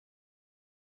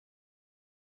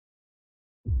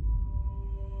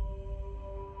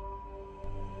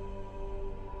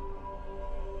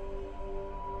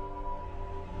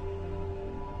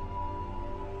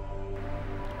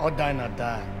Or die or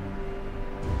die.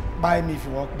 Buy me if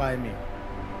you want, buy me.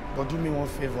 But do me one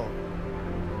favor.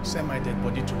 Send my dead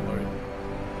body to Warri.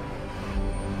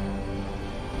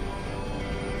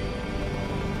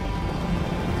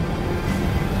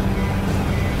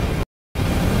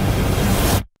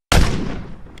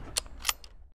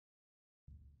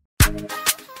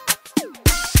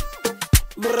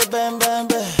 Bam bam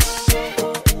bam.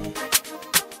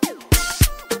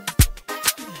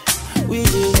 We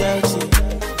just got you.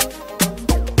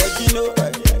 But you know,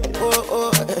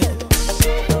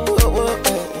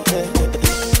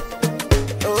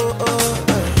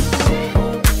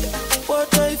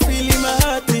 what I feel in my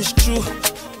heart is true.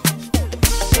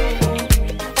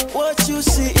 What you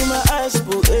see in my eyes,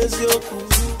 boo, is your cool.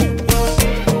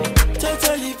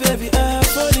 Totally, baby, I'm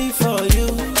falling for you.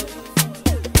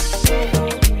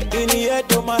 In the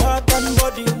head of my heart and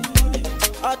body,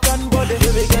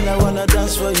 baby girl, I wanna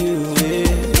dance for you,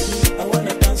 yeah. I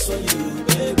wanna dance for you,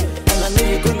 baby. And I know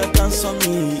you're gonna dance for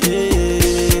me, yeah.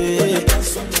 Gonna dance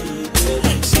for me,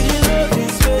 baby. See, the love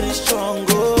is very strong,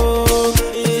 oh,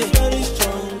 yeah. Very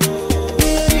strong, oh.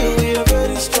 Yeah, we are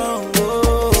very strong, oh,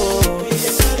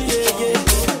 yeah.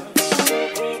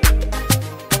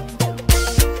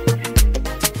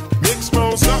 Big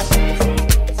sponsor.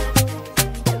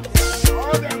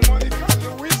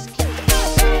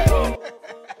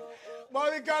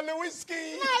 Monica Lewinsky.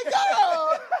 My girl!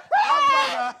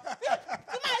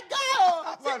 My girl!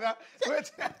 Father, wait.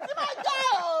 My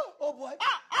girl! Oh boy.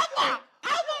 Abba!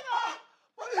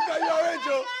 Monica, you're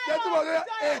Angel. Get to my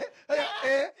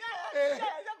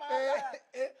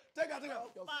Take her.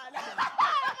 Oh my God!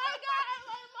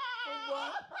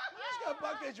 This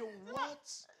package, what?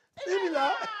 Libila.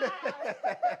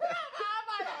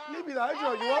 Libila,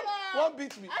 Angel, you want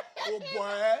beat me? Oh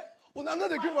boy. Una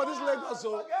not agree for this Lagos, so.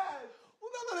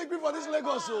 Una not agree for this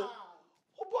Lagos, so.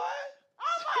 Oh boy.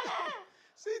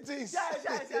 See things.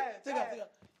 Take her.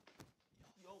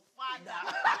 Your father.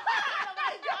 Oh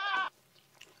my God!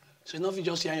 So nothing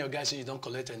just hearing your guys say you don't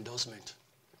collect endorsement.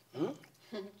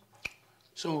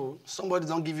 So somebody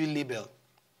don't give you label.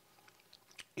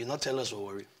 You not tell us for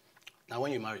worry. Now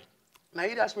when you marry. Now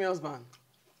you dash me husband.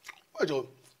 Wait, oh.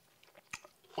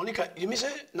 Monica, you mean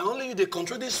say now only you they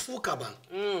control this full cabin?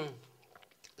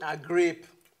 Now grape,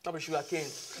 not be sugar cane.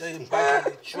 Then you bite and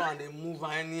they chew and they move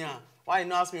and anyhow. Why you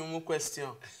not ask me one more question?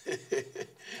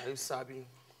 Are you sabi?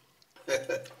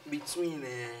 Between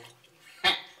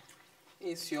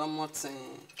it's your mother,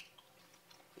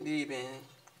 baby,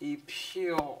 it's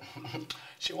pure.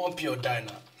 She want pure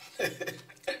diner.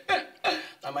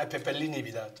 Now my pepperlini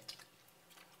be that.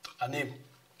 Her name,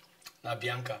 now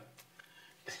Bianca.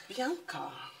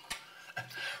 Bianca.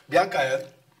 Bianca,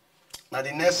 now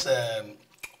the next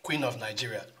queen of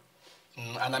Nigeria.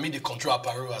 And I mean the control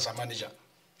apparel as a manager.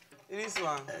 This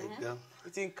one. Yeah.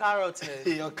 It's in carrot head.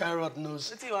 Your carrot nose.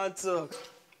 What do you want to talk?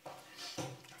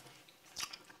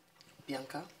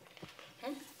 Bianca,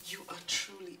 you are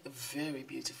truly a very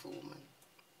beautiful woman.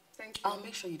 Thank you. I'll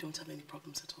make sure you don't have any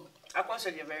problems at all. Aqua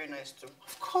said you're very nice too.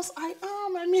 Of course I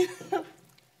am. I mean,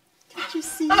 can't you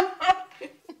see?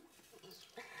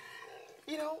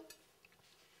 You know,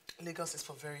 Lagos is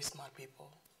for very smart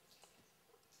people.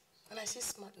 And I see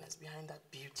smartness behind that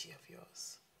beauty of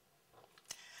yours.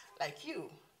 Like you,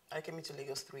 I came into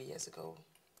Lagos 3 years ago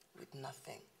with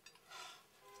nothing.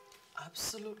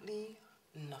 Absolutely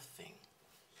nothing.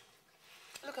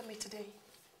 Look at me today.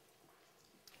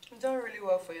 You've done really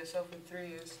well for yourself in 3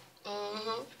 years.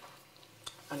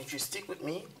 And if you stick with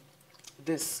me,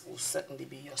 this will certainly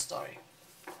be your story.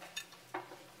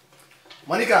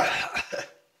 Monica.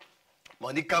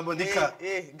 Monica.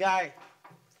 Hey, guy.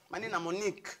 My name is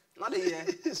Monique. Not a year.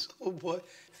 Oh boy.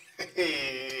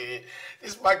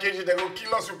 This packaging, they will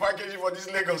kill us with packaging for this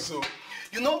Lagos. So,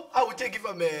 you know, I will take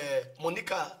him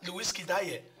Monica Lewinsky that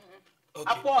year.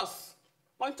 Okay. I pause.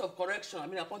 Point of correction. I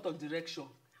mean a point of direction.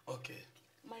 Okay.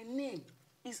 My name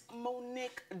is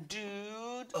Monique,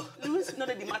 dude. Oh. Louis, not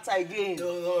the matter again.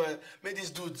 No. Made this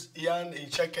dude yarn in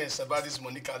checkers about this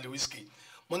Monica Lewinsky.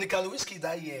 Monica Lewinsky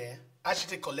that year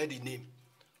actually collect the name.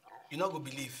 You not go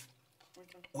believe.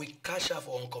 We cash her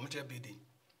for uncommitted building.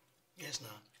 Yes,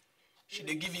 now. She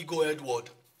they give you go Edward.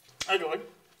 Edward?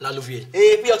 La Louvier.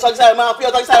 Hey, put your tongue inside your mouth. Put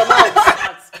your tongue inside your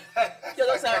mouth. Put your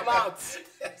tongue inside your mouth.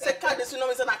 Say cat this, you know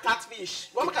me say na catfish.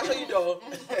 What am I show you though?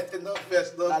 No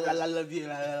first. La love you.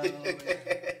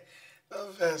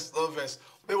 No first.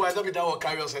 But why don't be that one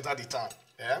carry us enter the town?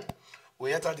 Yeah?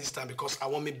 We enter this time because I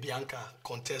want me Bianca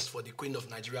contest for the Queen of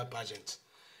Nigeria pageant.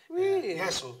 Really? Yeah,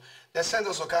 so they send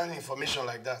us all kind of information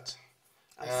like that.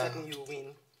 I'm certain you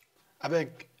win. I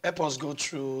beg, help us go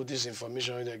through this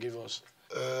information they give us.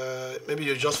 Maybe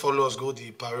you just follow us, go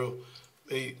the Paro.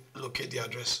 Maybe locate the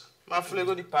address. My friend,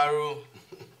 go the Paro.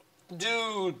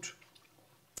 Dude.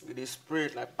 You dey spray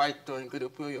it like python, you go to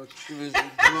put your shoes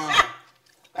in ground.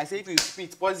 I say if you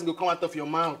spit, poison will come out of your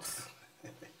mouth.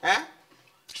 Eh?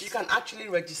 You can actually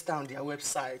register on their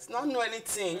website. Not know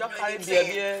anything. You carry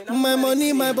beer. My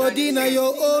money, my body, now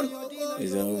your own.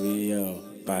 It's OVO,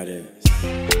 badass.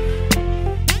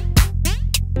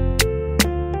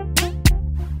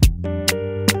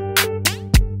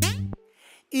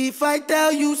 If I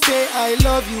tell you, say I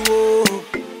love you, oh.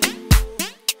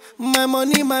 My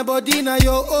money, my body, now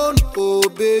your own, oh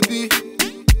baby.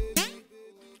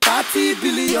 30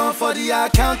 billion for the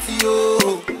account,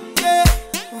 yo. Yeah.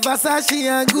 Versace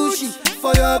and Gucci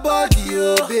for your body,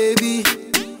 oh baby.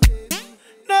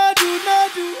 No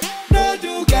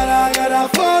do, gotta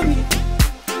for me.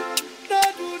 No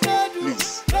do,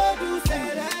 Please. no do, say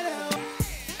that.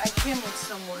 I came with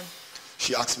someone.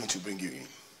 She asked me to bring you in.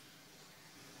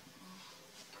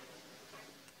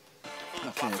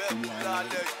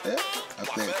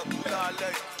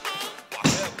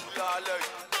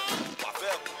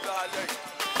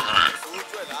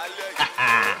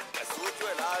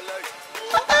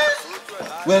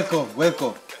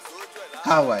 Welcome.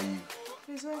 How are you?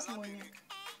 Please, where's Monique?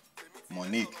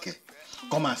 Monique,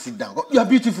 come and sit down. You are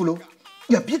beautiful, oh.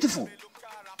 You are beautiful.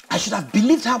 I should have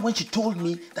believed her when she told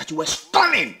me that you were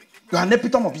stunning. You are an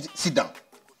epitome of beauty. Sit down.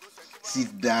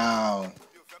 Sit down.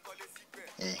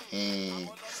 Hey.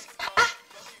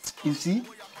 You see,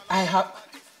 I have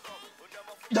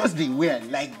just the way I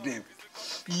like them.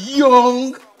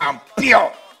 Young and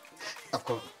pure. I'm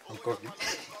coming.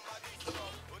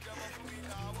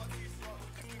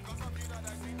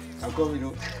 I'm coming,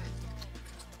 oh.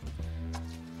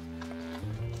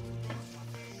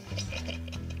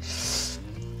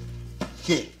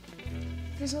 Here.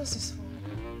 Please, what's this for?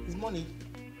 It's money.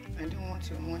 I don't want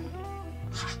your money.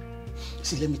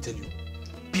 See, let me tell you,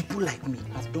 people like me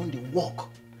have done the work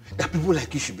that people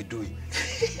like you should be doing.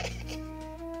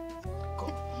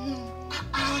 Come.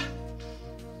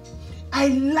 I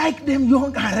like them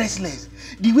young and restless.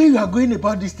 The way you are going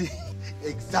about this thing.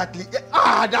 Exactly.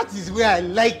 That is where I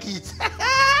like it.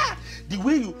 The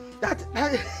way you...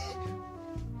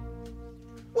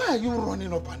 Why are you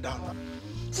running up and down?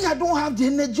 See, I don't have the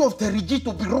energy of Terigi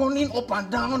to be running up and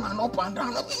down and up and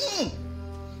down.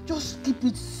 Just keep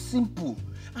it simple.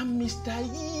 I'm Mr.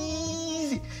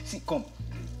 Easy. See, come.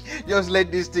 Just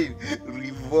let this thing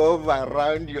revolve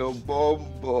around your bum.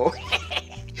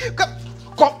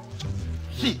 Come.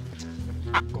 See.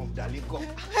 Come, darling, come.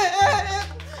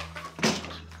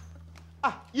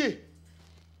 Yeah.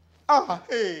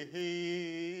 Hey.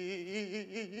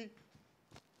 Hey.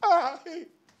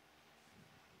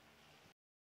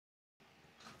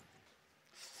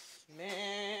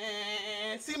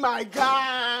 Man, see my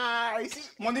guy. See.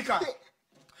 Monica.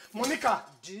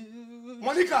 Dude.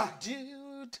 Monica.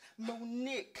 Dude.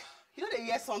 Monique. You know they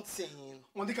hear something.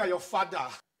 Monica, your father.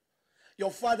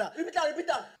 Repeat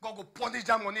that. God go punish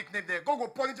that Monique name there. God go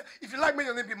punish. If you like me,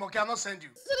 your name be Monkey, I'll not send you.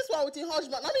 So this one with the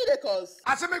husband. Not me they cause.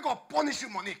 I say, may God punish you,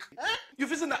 Monique. You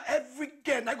feel that every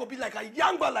girl I go be like a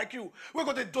young boy like you. We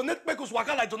go to donate make us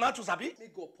waka like Donatus, abi? May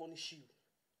God punish you.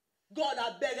 God,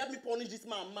 I beg, help me punish this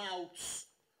man mouth.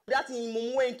 That in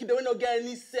Momo keep they no get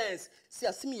any sense.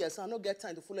 See me here, so I don't get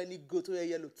time to follow any goat or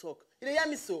yellow talk. You hear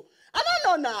me so? I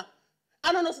don't know now.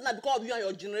 I don't know so now because of you and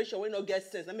your generation when no get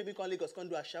sense. Then maybe come Lagos come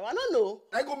do a shower. I don't know.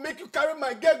 I go make you carry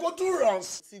my girl go do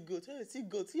runs. See goat,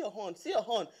 see your horn. See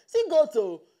goat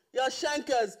oh. Your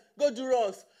shankers go do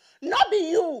runs. Not be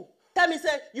you. Tell me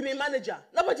say you be manager.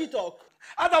 Nobody talk.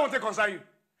 I don't want to concern you.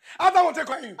 I don't want to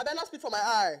concern you. I better not speak for my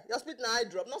eye. Your spit na eye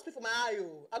drop. Not speak for my eye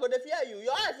oh. I go to fear you.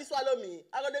 Your eye if you swallow me.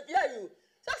 I go to fear you.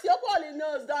 Just your calling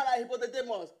nose down like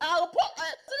hippopotamus. I go put to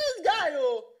this guy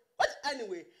oh. But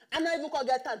anyway, I don't even gonna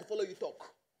get time to follow you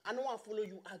talk. I don't want to follow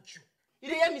you argue. You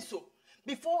dey hear me so?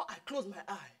 Before I close my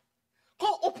eye,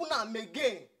 come open am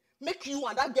again. Make you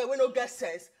and that girl wey no get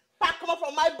sense pack come up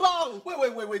from my bunk.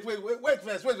 Wait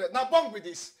first. Now bunk with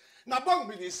this.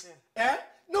 Eh?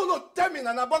 No, tell me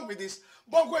now bunk with this.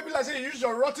 Bunk wey be like say you use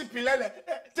your rotten pilele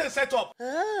to set up.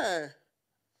 No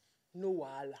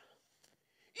wahala.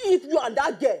 If you and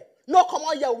that girl no come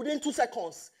out here within 2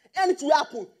 seconds, anything will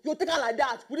happen. You take her like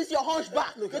that. With this your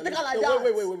hunchback. You take her like that.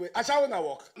 Wait. Ashawo na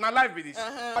work. Na life be this.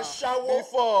 Ashawo,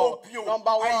 Before, Opio,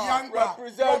 number one, Ayangba,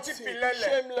 representing, Pilele.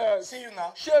 shameless. See you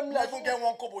now. Shameless. You even get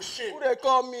one kobo shame. Who they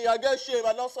call me? I get shame.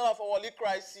 I don't sign up for Wally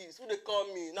crisis. Who they call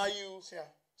me? Now you.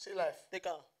 See life. Take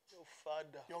her. Your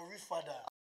father. Your real father.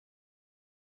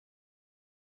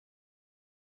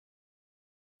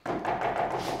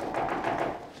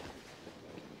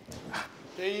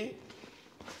 Sheyi.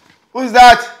 Who is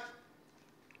that?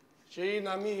 Sheyi,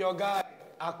 na me, your guy.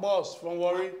 Akbos from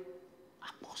Warri.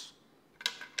 Akbos.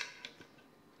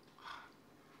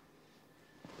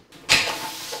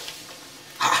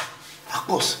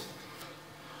 Akbos.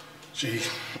 See,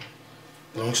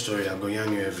 long story, I go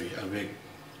yarn you every, I beg.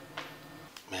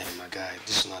 Man, my guy,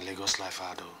 this is not Lagos life,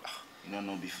 though. You don't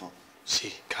know before.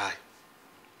 See, guy,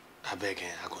 I beg,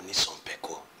 I go need some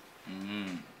peco.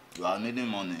 You are needing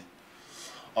money.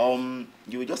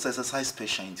 You will just exercise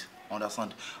patient,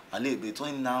 understand? Ali,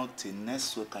 between now till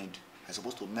next weekend, I'm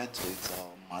supposed to meet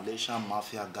with Malaysian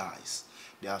mafia guys.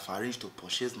 They have arranged to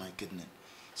purchase my kidney.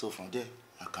 So from there,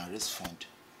 I can raise fund.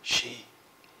 She,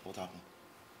 What happened?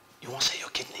 you want to sell your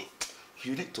kidney?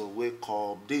 You need to wake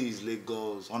up. This is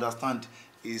Lagos. Understand?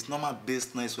 It's normal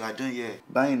business we are doing here.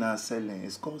 Buying and selling.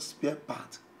 It's called spare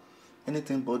part.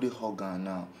 Anything body organ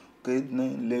now. Kidney,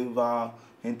 liver,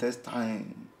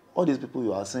 intestine. All these people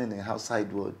you are seeing in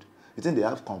outside world, you think they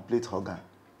have complete organ?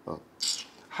 But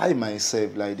I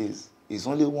myself like this. It's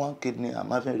only one kidney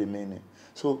I'm having remaining.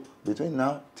 So between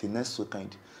now till next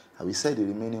weekend, I will sell the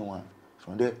remaining one.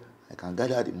 From there, I can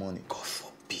gather the money. God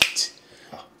forbid.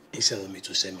 Instead of me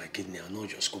to sell my kidney, I'll not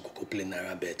just go play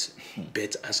Naira bet.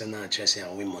 Bet Arsenal and Chelsea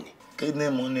and win money. Kidney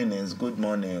money is good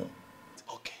money.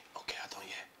 Okay, I don't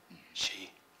hear. She,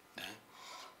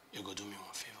 you go do me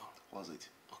one favor. What's it?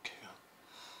 Okay, yeah.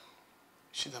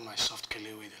 See that my soft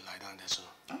kelly way they lie down there, so?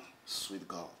 Sweet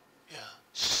girl. Yeah,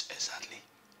 exactly.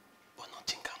 But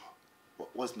nothing come.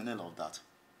 What's the meaning of that?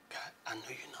 God, I know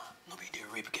you know. Nobody did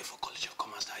rape get for College of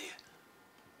Commerce that year.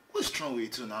 What's wrong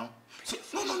with you now? So,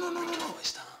 no.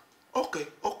 Okay,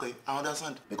 I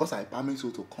understand. Because I permit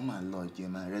you to come and lodge in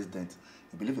my residence,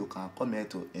 you believe you can come here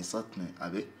to insult me,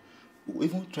 Abi? You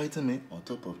even threaten me on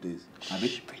top of this,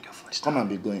 Abi? Bring your voice Come down. and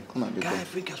be going, Guy,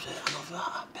 bring your voice.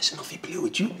 Person of it play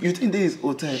with you. You think this is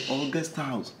hotel or guest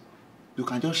house? You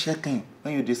can just check in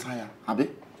when you desire, Abi?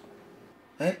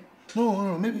 Eh?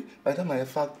 No, maybe by the time I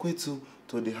evacuate you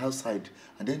to the outside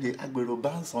and then the Agbero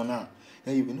bounce on her,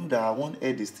 then you will know that one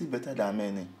head is still better than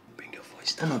many. Bring your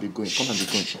voice down. Come and be going,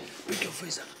 Bring your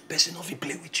voice down. Person of it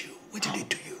play with you. What did they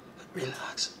do you?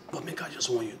 Relax. But make I just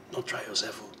warn you, not try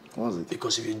yourself. What's it?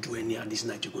 Because if you do anyhow this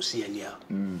night, you go see anyhow.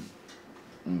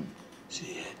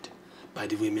 See head. By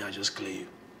the way, me I just clear you.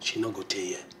 She not go tell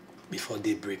you. Before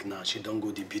they break now, she don't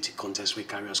go the beauty contest with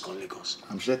carriers con Lagos.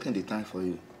 I'm checking the time for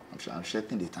you. I'm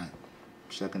checking the time.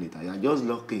 You're just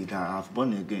lucky that I've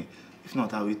born again. If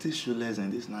not, I will teach you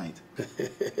lesson this night.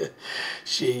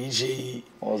 She.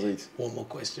 What's it? One more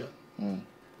question.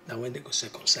 Now when they go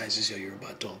circumcise is your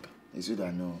Yoruba tongue? It's you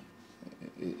that know.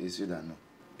 It's you that know.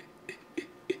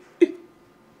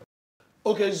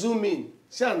 Okay, zoom in.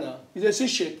 See now, you dey see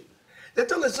shape. They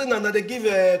tell us now that they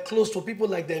give clothes to people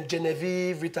like them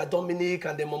Genevieve, Rita Dominic,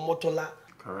 and them Momotola.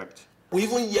 Correct. We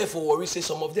even hear for worry say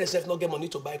some of them self not get money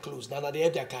to buy clothes. Now they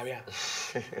help their career.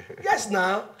 Yes,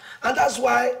 now. And that's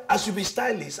why, as you be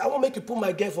stylist, I want make you put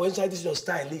my girl for inside this your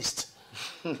stylist.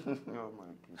 Oh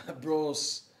my God.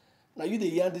 Bros, now you dey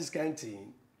hear this kind of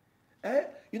thing.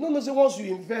 You don't know say once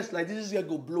you invest like this girl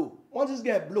go blow. Once this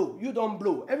girl blow, you don't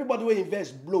blow. Everybody will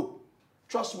invest blow.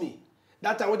 Trust me.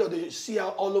 That time when they see her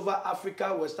all over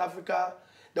Africa, West Africa,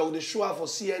 they will show her for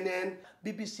CNN,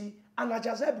 BBC, and Al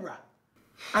Jazeera.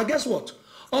 And guess what?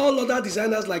 All other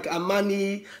designers like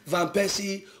Armani, Van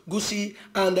Persie, Gucci,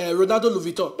 and Ronaldo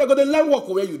Louis Vuitton, they're going to learn work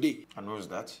where you did. And who's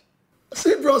that?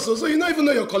 See, bro, so you don't even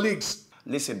know your colleagues.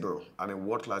 Listen, bro, I'm a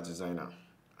world-class designer,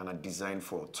 and I design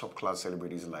for top-class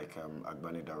celebrities like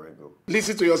Agbani Darego.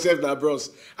 Listen to yourself now,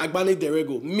 bros. Agbani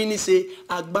Darego. Meaning say,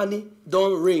 Agbani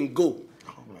don't rain go.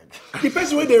 Oh my God. The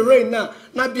person where they rain now,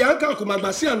 Bianca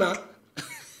Kumagbasiana.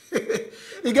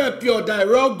 You get pure dye,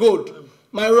 raw gold.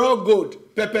 My raw gold,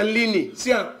 Pepperlini.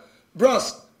 See,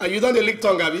 bros, are you done the lick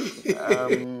tongue, Abby?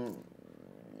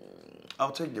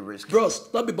 I'll take the risk. Bros,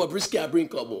 not be Bobrisky, I bring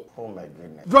come. Oh my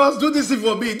goodness. Bros, do this thing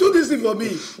for me. Do this thing for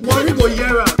me. Worry go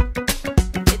hear am.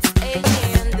 It's AK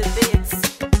and the bits.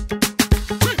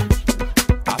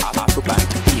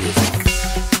 Afrobank music.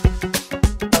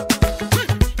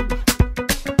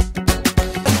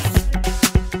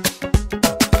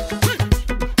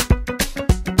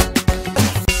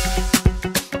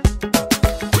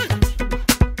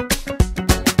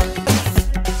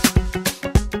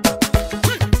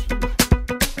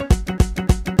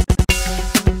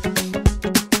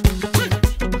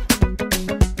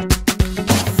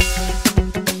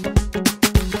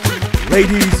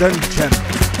 Ladies and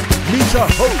gentlemen, meet our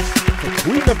host, the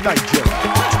Queen of Nigeria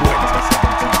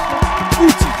 2017,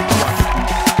 Uti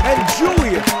Washington, and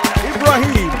Julian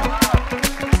Ibrahim.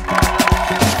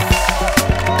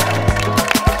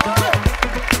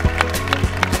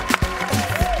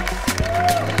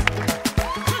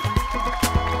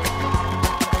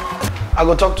 I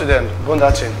go talk to them. Go on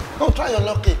that thing. No, try your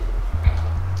lucky.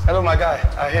 Hello, my guy.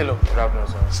 Hello. Good afternoon,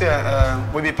 sir. See,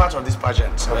 we'll be part of this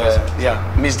pageant. Yeah,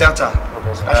 Miss Delta.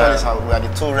 Okay, sir. Actually, sir, we are the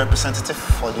two representatives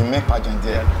for the main pageant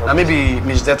there. Now maybe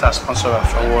Miss Delta sponsor her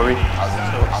from Warri. As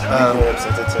the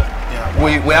representative.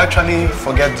 Yeah, we actually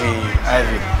forget the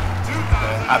Ivy.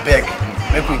 I beg,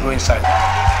 make we go inside.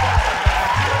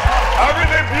 Have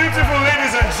a beautiful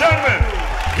ladies and gentlemen.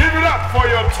 Give it up for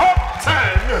your top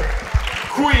 10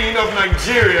 Queen of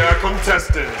Nigeria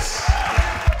contestants.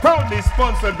 Proudly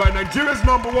sponsored by Nigeria's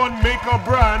 #1 makeup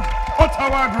brand,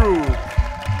 Ottawa Group.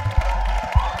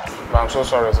 I'm so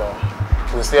sorry, sir.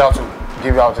 We still have to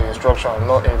give you out the instruction,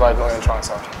 not invite no entrance,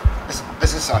 sir.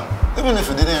 Listen, sir. Even if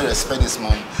you didn't respect this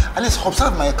man, at least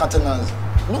observe my countenance.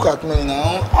 Look at me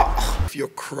now. If you're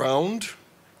crowned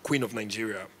Queen of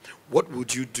Nigeria, what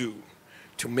would you do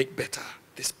to make better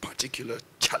this particular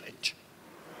challenge?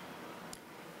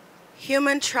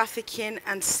 Human trafficking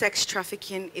and sex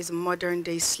trafficking is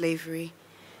modern-day slavery.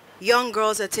 Young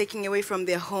girls are taken away from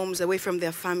their homes, away from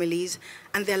their families,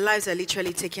 and their lives are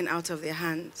literally taken out of their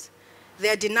hands. They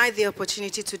are denied the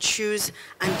opportunity to choose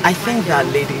and I think that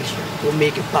lady will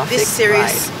make a perfect This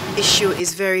serious bride. issue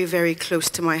is very, very close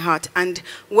to my heart. And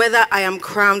whether I am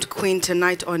crowned queen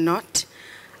tonight or not,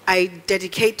 I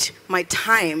dedicate my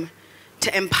time to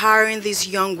empowering these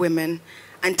young women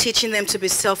and teaching them to be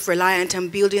self-reliant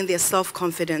and building their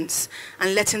self-confidence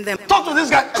and letting them... Talk to this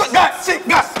guy. Guy, see,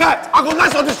 guy, I go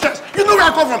nice on this chest. You know where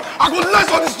I come from. I go nice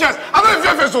on this chest. I know if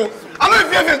you're face, so. I know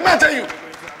if you're face, man, I tell you.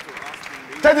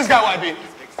 Tell this guy what I be.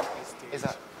 Is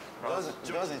that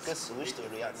just in case you wish to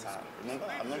react, sir? Remember,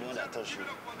 I'm not the one that touched you.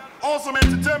 Awesome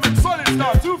entertainment, solid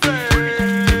star,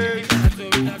 Two-Face.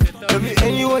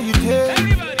 Anywhere you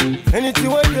take,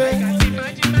 anything you take.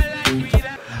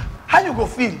 How you go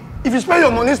feel if you spend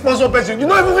your money sponsor person? You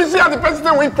don't even see how the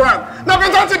person will crown. Now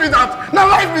better be that. Now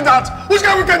life be that. Which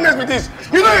kind of wickedness with this?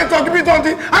 You know you talk a bit on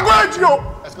it. I go at you.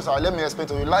 Excuse me, let me explain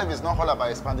to you. Life is not all about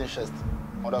expanding chest.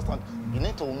 Understand? You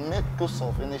need to make use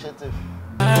of initiative.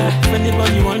 If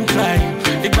anybody want try,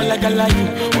 they call like a lie.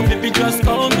 Oh baby, just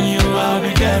call me, oh I'll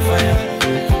be there for you.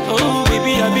 Oh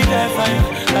baby, I'll be there for you.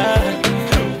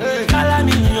 Call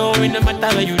me, oh, it no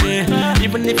matter where you there.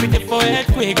 Even if it's for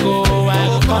earthquake, oh I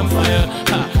will come for you.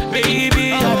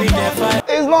 Baby, I'll be there for you.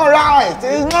 It's not right.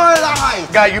 It's not right.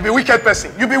 Guy, you be wicked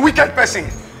person. You be wicked person.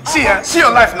 See, see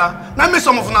your life now. Now make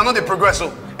some of you now know the progress.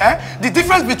 So, the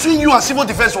difference between you and civil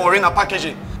defense were in a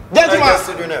packaging. The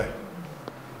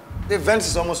event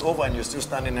is almost over and you're still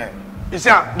standing there. You see,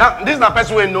 this is the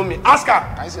person who know me. Ask her.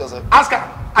 Can you see yourself? Ask her.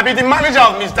 I be the manager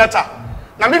of Miss Data.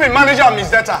 Now me be manager of Miss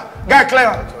Data. Guy,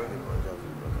 clear.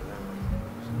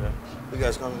 You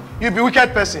guys come. You be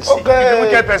wicked person. See? Okay. You be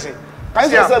wicked person. Can you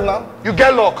see yourself now? You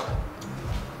get luck.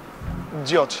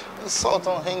 Idiot. Insult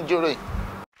on injury.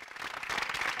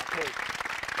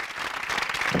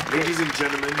 Ladies and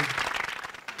gentlemen,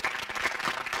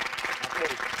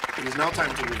 it is now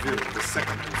time to reveal the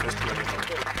second and first player.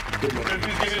 Good morning.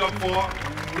 Please give it up for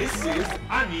Mrs.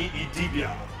 Annie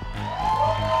Idibia.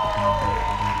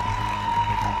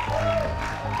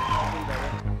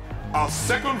 Our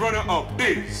second runner-up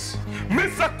is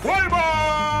Mr. Kwaiba!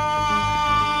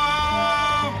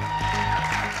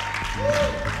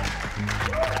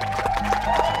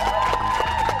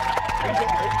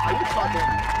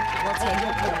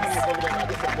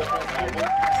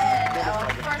 Our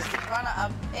first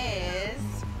runner-up is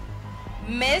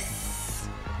Miss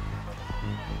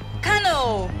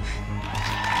Kano.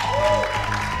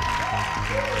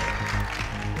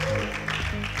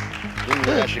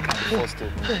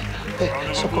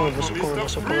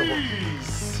 Socorro.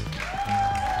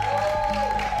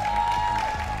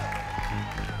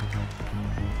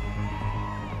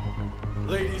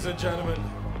 Ladies and gentlemen,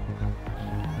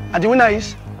 And the winner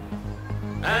is?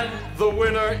 and the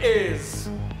winner is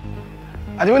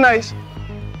And the winner is?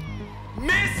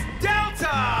 Miss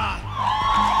Delta!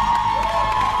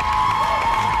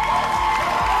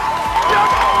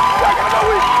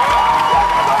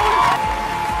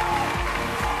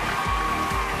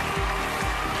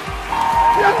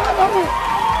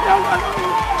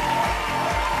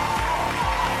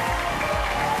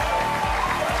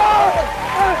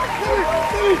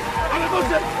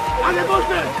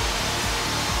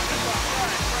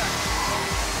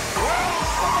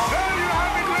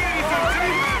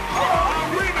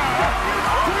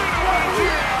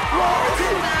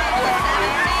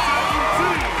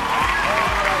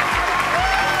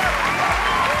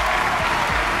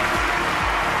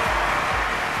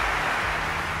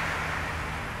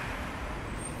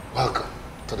 Welcome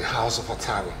to the House of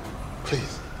Atari.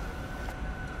 Please.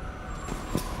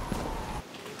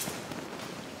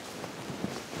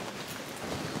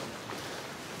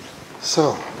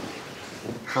 So,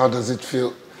 how does it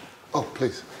feel? Oh,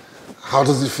 please. How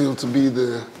does it feel to be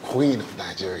the queen of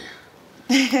Nigeria?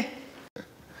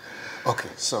 Okay,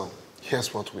 so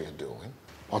here's what we are doing.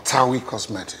 Otawi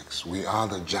Cosmetics. We are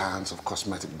the giants of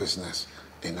cosmetic business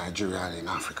in Nigeria and in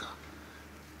Africa.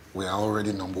 We are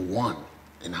already #1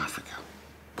 in Africa,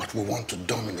 but we want to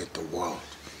dominate the world.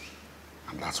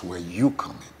 And that's where you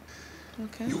come in.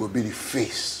 Okay. You will be the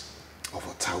face of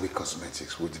Otawi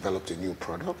Cosmetics. We developed a new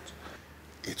product.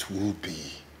 It will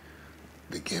be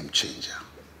the game changer.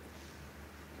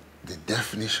 The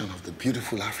definition of the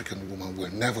beautiful African woman will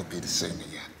never be the same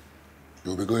again.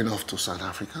 You'll be going off to South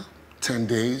Africa, 10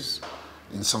 days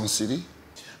in Sun City,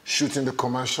 shooting the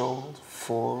commercial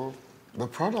for the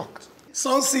product.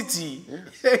 Sun City? Yeah.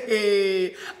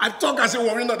 Hey, I talk as a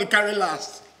worry not the carry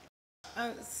last.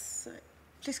 Sir,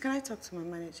 please, can I talk to my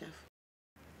manager?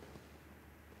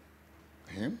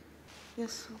 Him?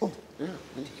 Yes. Oh, yeah,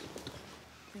 please.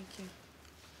 Thank you.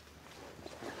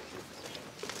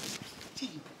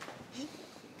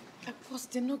 Boss,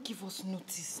 they not give us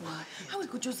notice now. How we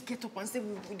could just get up and say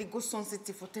they go Sun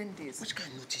City for 10 days? Which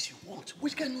kind of notice you want?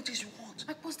 Which kind of notice you want?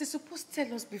 Boss, they supposed to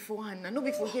tell us beforehand. Not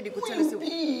before here they go tell us.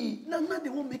 Now they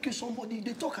won't make you somebody.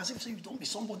 They talk as if you don't be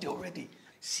somebody already.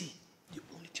 See, the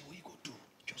only thing you go do,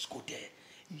 just go there.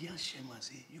 You hear Shema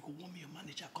say, you go want me your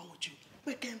manager come with you.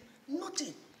 Make him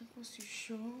nothing. Boss, you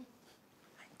sure?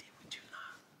 I deal with you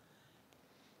now.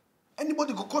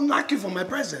 Anybody go come knock you for my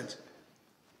present?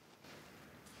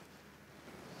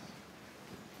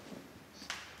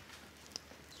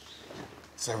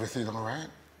 Is everything all right?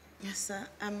 Yes, sir.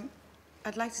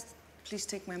 I'd like to please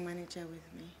take my manager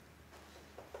with me.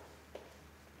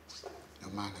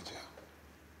 Your manager?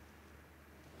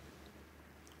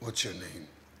 What's your name?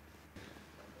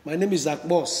 My name is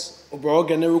Akbos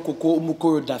Oborogeneru Koko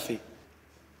Umukoro Dafe.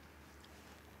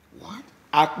 What?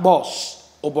 Akbos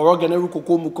Oborogeneru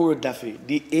Koko Umukoro Dafe.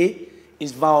 The A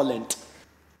is violent.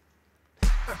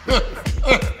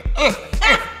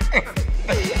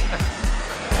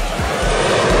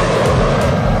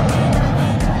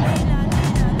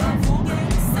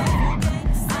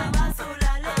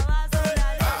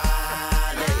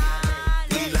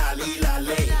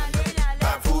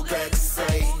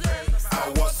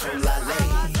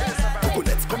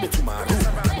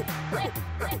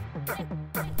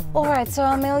 Alright, so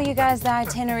I'll mail you guys the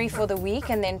itinerary for the week,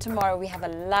 and then tomorrow we have a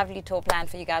lovely tour planned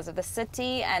for you guys of the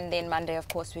city, and then Monday, of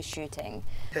course, we're shooting.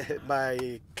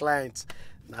 My client,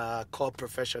 called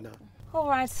professional.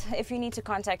 Alright, if you need to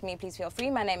contact me, please feel free.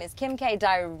 My name is Kim K,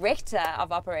 Director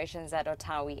of Operations at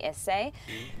Otawi SA.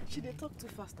 She did talk too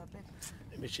fast, I bet.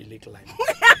 Maybe she lick like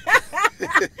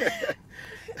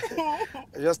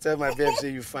I just tell my babe, say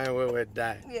you fine when we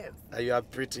die. Yes. And you are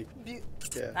pretty.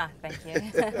 Yeah. Ah, thank you.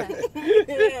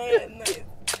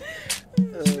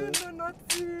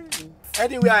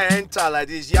 Anywhere I enter like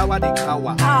this, Yawa the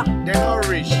Kawa. They're not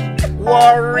rich.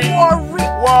 Worry.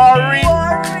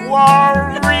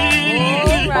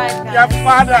 Your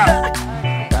father.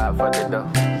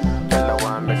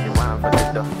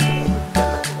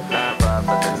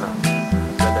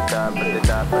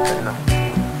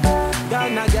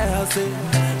 Ghana girl say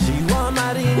she want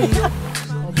marry me.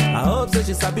 I hope so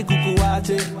she sabi kuku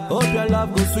wache. Hope your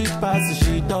love go sweet past the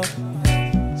shit up.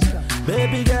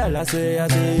 Baby girl, I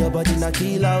say your body na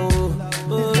killer, oh.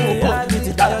 Oh, I get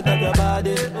it tired of your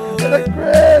body. Oh,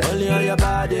 only on your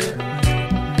body.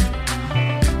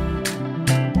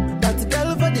 That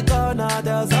girl for the corner,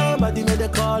 there's somebody made a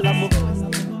call. I'm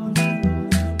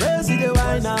see the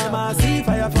wine, I'm see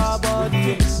fire for her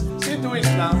body. She do it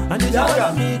now. And you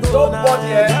tell me go now.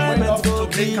 Diamonds go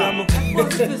clean.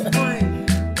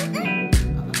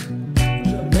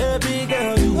 Baby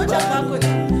girl, you wine.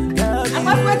 Girl, you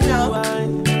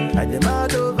wine. I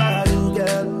demand over you,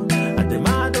 girl. I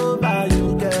demand over you,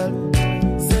 girl.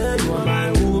 Say you are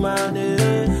my woman,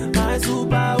 my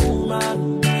superwoman.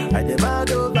 I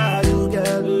demand over you,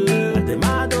 girl. I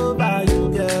demand over you,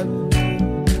 girl.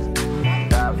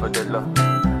 Die for the love.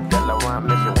 Girl, I want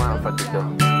me, she want for the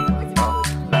dough.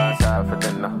 Die for the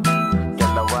love.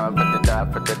 Girl, I want for the die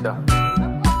for the dough.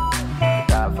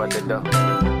 Die for the dough.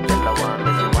 Girl, I want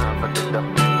me, she want for the dough.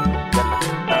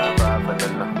 Girl, die for the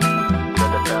love.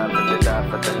 Girl, die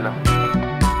for the love.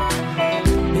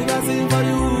 If I sing for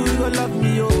you, you gon' love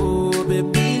me, oh.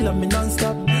 Baby, love me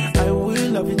non-stop. I will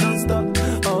love you non-stop.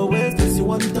 Always place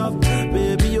you on top.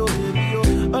 Baby, oh,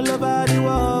 all over the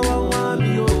world, want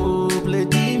me, oh. Play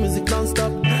the music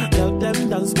non-stop. Tell them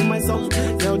dance to my song.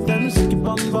 Tell them shake it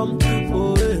bum bum.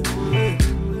 Oh, yeah.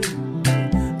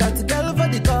 That girl for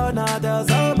the corner, there's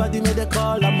somebody made a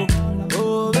call. I'm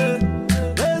oh, yeah.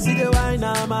 See the wine,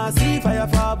 I'm see fire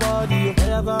for her body.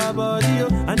 love her body, yo.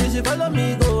 And if she follow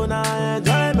me, go now,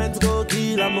 enjoyment go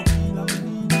kill her.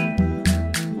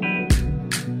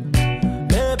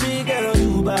 Baby girl,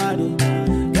 you body,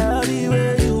 girl, the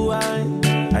way you whine.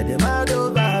 I demand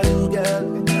over you,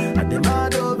 girl. I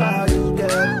demand over you,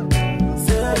 girl.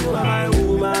 Say you are my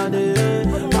woman,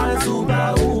 my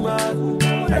superwoman.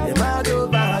 I demand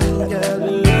over you, girl.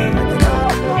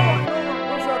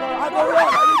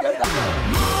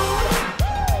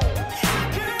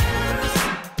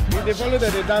 If they follow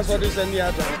them, they dance for this any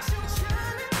other.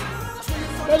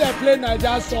 When they play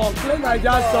Niger song, play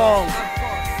Niger song.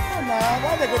 Come on,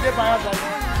 why they go there by us?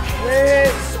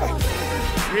 Wait,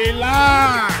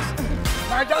 relax.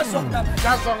 Niger song,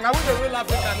 Niger song. Now we the real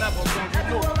African now for song, you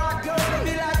know.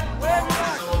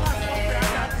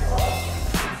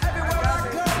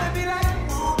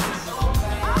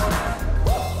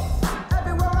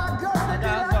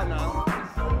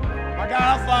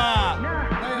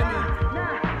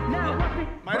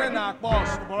 My name is Boss,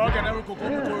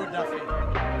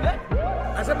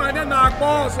 I said my name is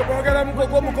Boss, okay,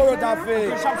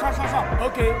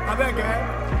 I beg you.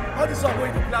 All this song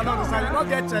going to play along the side, you don't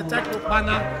get techno,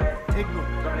 pana, techno,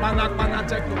 pana,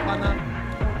 techno, pana.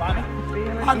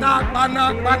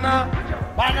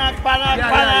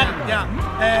 Yeah.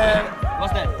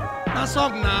 What's that? That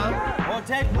song now. Oh,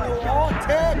 techno.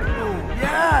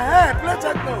 Yeah, hey, play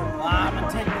techno. I'm a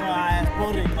techno, I'm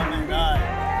exploding, oh my God.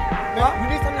 What? You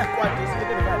need something like quiet, just look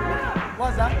at the back.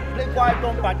 What's that? Play quiet,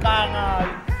 don't patana.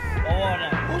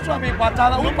 Who's from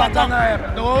Patana? Who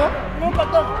Patana? No? No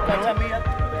Patana.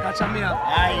 Kachamia.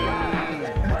 Aye.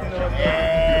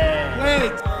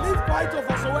 Wait, leave quiet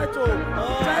for Soweto.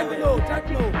 Techno.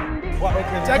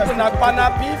 Techno na pana,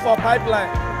 P for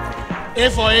pipeline. A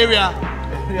for area.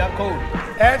 Yeah, cool.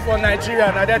 N for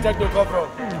Nigeria, now that techno come from.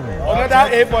 Another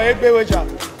A for Egbeweja.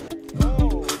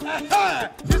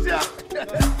 This here.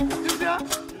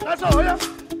 That's all, yeah.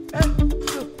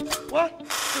 1, 2,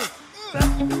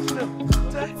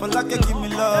 3. For like give me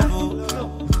love, oh.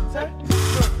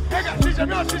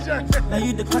 Now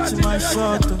you the catch my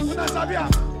shot, oh.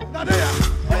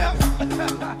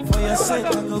 For your sake,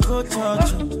 I go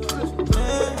touch you.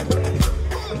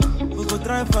 We go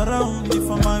drive around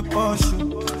for my Porsche.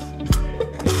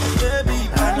 Baby,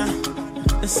 Anna,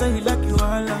 they say you like you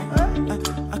all.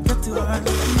 I get you all.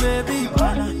 Baby,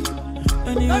 Anna,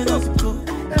 anywhere that you go,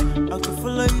 I can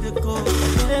follow you to go.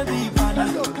 Baby, Anna,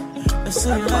 they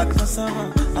say you like cassava.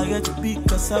 I get to be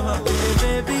cassava.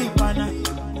 Baby, Anna,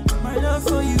 my love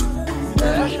for you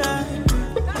never die.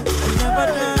 Never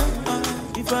die.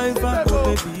 If I ever go,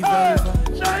 baby, if I ever.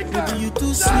 Baby, you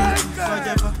too sweet,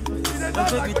 forever. Oh,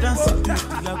 baby, dance it to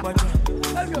la guada.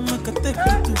 Make a take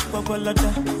you to Babalada.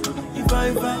 If I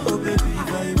ever, oh, baby,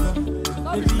 if I ever.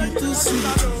 Baby, you too sweet,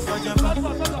 forever.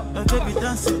 Oh, baby,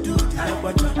 dance it to la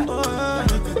guada. Oh,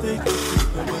 make a take you to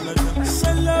Babalada.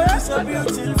 So love is a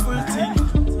beautiful thing.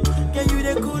 Can you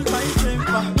they cool my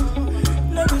temper?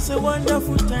 Love is a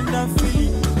wonderful, tender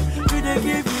feeling. You they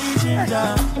give me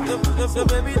ginger. So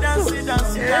baby, dance it.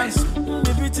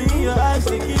 Everything in your eyes,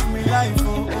 they give me life,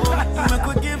 oh. I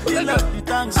could give you love, the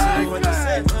thanks, oh. What you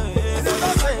said,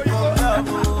 oh, love,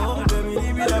 oh. Baby,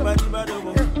 leave me the body, body,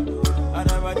 oh.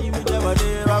 And I body, me the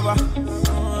body, baba.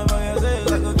 Oh, if I say, I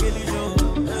could kill you, oh.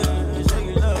 Show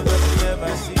you love that you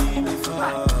never seen before.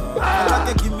 I like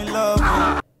to give me love,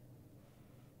 oh.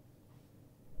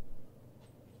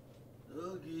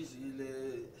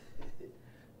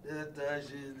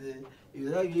 You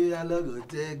don't give a love, go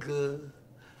take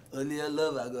only your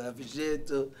love, I go appreciate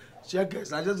you.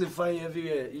 Checkers, I just find you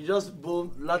everywhere. You just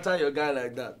boom, latter your guy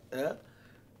like that. Eh?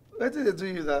 What did they do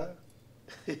you that?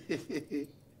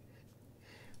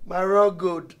 My raw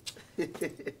gold. I'm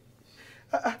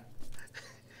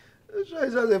sure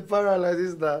it's just a para like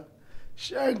this now.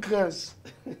 Checkers.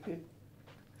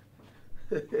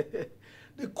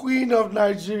 The Queen of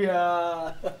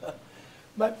Nigeria.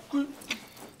 My queen.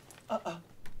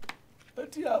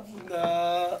 What do you have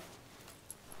now?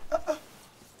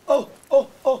 Oh,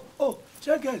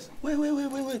 checkers. Wait. Wait,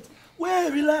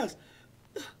 relax.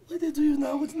 What did they do you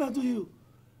now? What did I do you?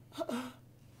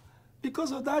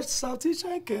 Because of that Southie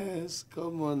checkers.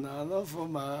 Come on now, not for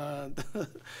man.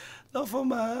 Not for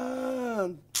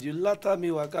man. You latter me,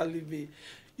 Wakali me.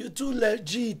 You too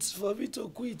legit for me to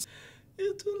quit.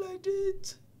 You too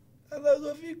legit. And I'm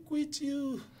going to quit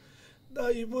you. Now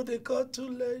you both they call too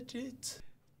legit.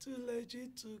 Too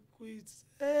legit to quit.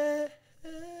 Hey.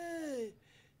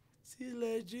 Too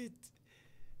legit.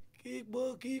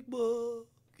 Kickbo.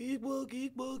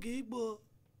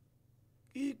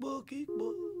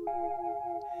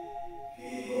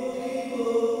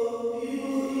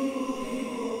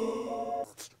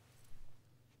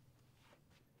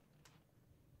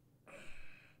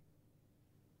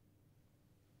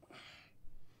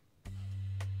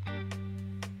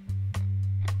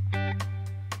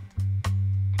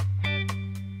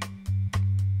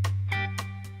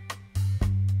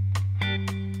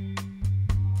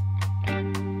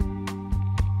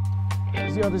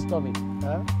 You see all this Tommy?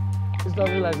 Huh? This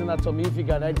Tommy like a Tommy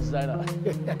figure night designer.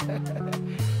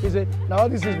 He said, now all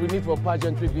this is we need for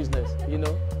pageantry business, you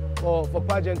know. For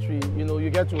pageantry, you know, you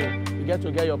get to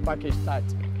get your package tight.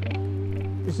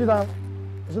 You see that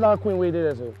queen way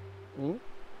there, so?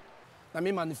 I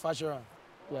mean manufacturer.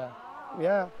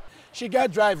 Yeah. She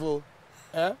get drive,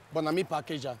 but I mean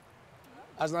packager.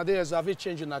 As nowadays, so have you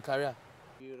changed in her career?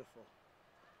 Beautiful.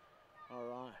 All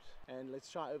right. And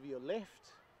let's try over your left.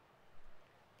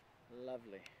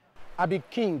 Lovely. I be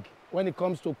king when it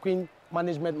comes to queen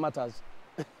management matters.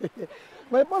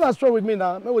 My partner's strong with me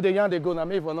now. Maybe with the young they go now,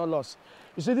 maybe for not lost.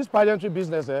 You see, this pageantry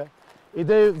business, it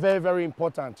is very, very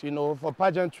important, you know, for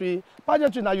pageantry.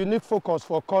 Pageantry now unique focus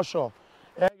for culture.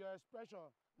 Your expression,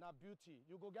 now beauty.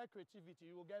 You go get creativity,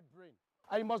 you go get brain.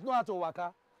 And you must know how to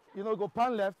waka. You know, go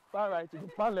pan left, pan right, you go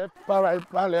pan left, pan right,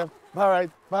 pan left, pan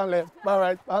right, pan left, pan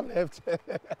right, pan left.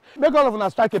 Make all of them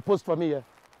strike a post for me here.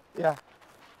 Yeah.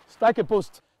 Strike a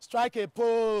post. Strike a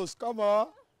pose, come on.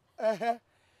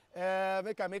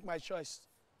 Make I make my choice.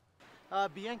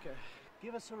 Bianca,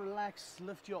 give us a relax,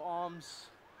 lift your arms.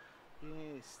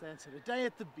 Yes, that's it. A day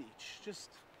at the beach.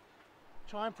 Just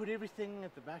try and put everything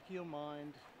at the back of your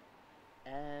mind.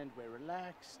 And we're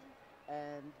relaxed.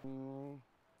 And...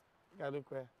 Gotta look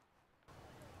where.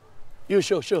 You,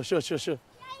 sure. You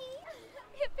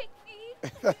picked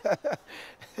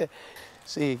me.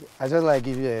 See, I just like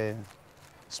give you a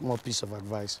small piece of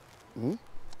advice.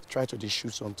 Try to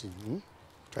shoot something.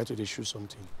 Try to shoot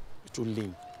something. You're too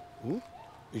lean.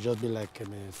 You just be like a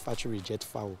factory jet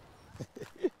fowl.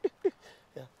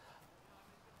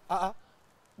 Yeah.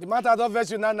 The matter don't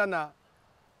vex you, nah.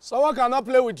 Someone cannot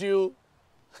play with you.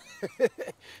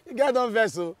 You guys don't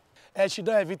vex, so. She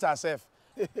don't have it herself.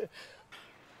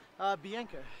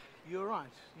 Bianca, you're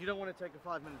right. You don't want to take a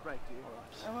 5-minute break, do you? All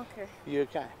right. I'm okay. You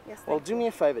okay? Yes, well, thank do you. me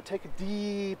a favor. Take a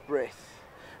deep breath.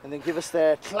 And then give us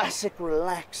that classic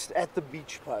relaxed at the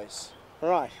beach pose. All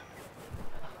right.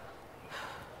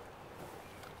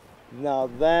 Now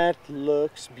that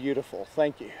looks beautiful.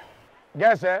 Thank you.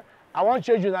 Guys, I want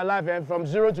to change your life from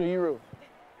 0 to hero.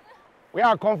 Where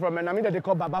I come from, and I mean that they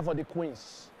call Baba for the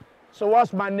Queens. So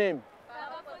what's my name?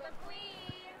 Baba for the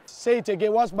Queen. Say it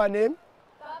again, what's my name?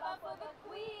 Baba for the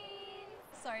Queen.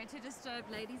 Sorry to disturb,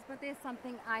 ladies, but there's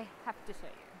something I have to show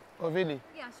you. Oh, really?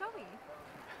 Yeah, shall we?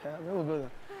 Yeah, we'll go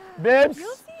there. Babes,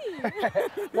 You'll see.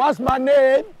 what's my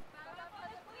name?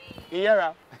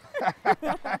 Iera.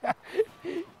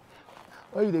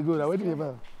 Where you they go now? Where do you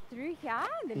go? Through here,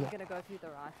 and then Yeah. you're going to go through the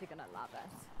right. You're going to love it.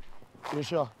 You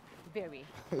sure? Very.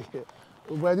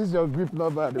 Oh, boy, this is your grip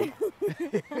not bad though.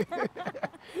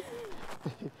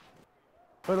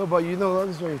 But you know, all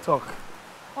this when you talk.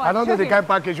 What, I don't know the show kind of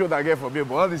package you I get from you,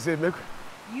 but all the same, look.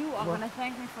 You are going to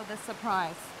thank me for this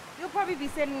surprise. You'll probably be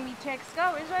sending me checks.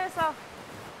 Go, enjoy yourself.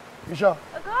 You sure?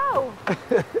 Go.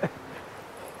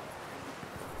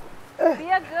 Be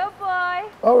a good boy.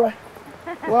 All right.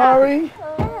 Worry.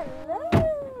 Hello.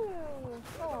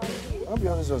 I'll be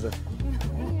honest with you.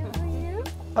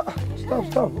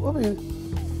 Stop. What are you?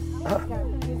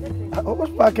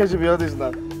 What package be all this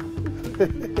now?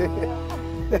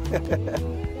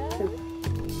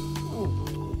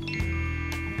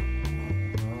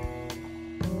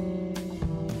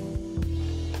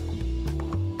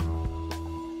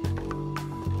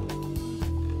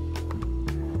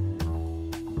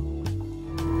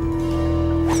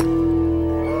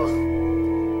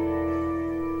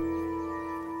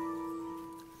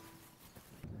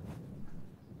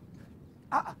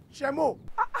 Shemo,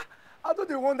 I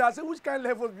don't wonder. I say, which kind of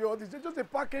levels be all this? They just they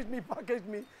package me.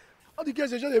 All the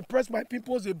girls, they just they press my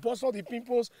pimples, they bust all the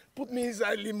pimples, put me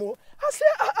inside limo. I say,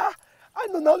 I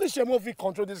know now only Shemo fit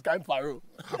control this kind of paro.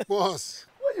 Boss.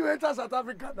 When you enter South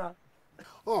Africa now?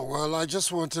 Oh, well, I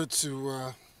just wanted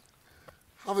to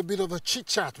have a bit of a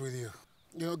chit-chat with you.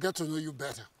 You know, get to know you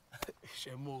better.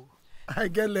 Shemo, I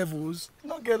get levels.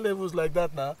 Not get levels like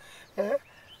that now.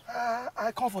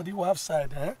 I come from the wife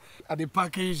side, and they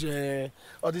package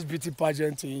all these beauty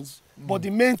pageant things. But the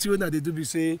main thing that they do be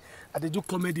say, they do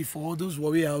comedy for all those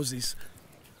warrior houses.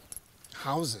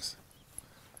 Houses?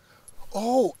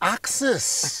 Oh,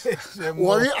 access. Shemo.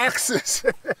 Warrior access.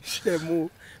 Shemo,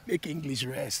 make English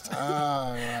rest.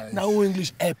 Ah, right. Now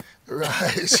English help.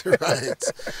 Right.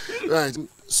 Right.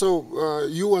 So,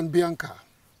 you and Bianca,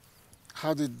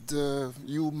 how did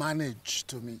you manage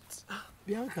to meet?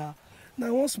 Bianca?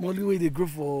 Now, one small way they grow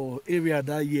for area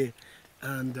that year,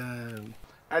 and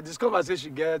I discovered say she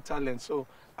get talent. So,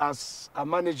 as a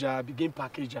manager, I became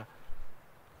packager.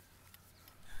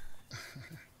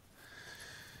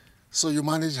 So you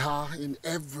manage her in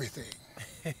everything.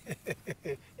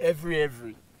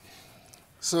 every.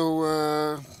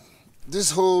 So,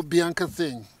 this whole Bianca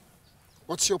thing,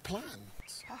 what's your plan?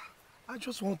 I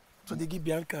just want to give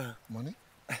Bianca money.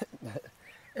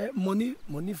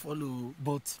 Money follow,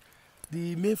 but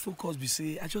the main focus be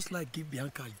say I just like give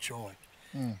Bianca joy.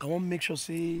 I want to make sure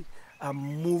say I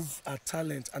move her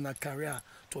talent and her career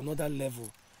to another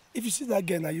level. If you see that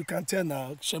girl now, you can tell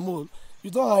now, Shemo, you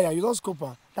don't hire, you don't scope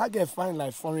her. That girl fine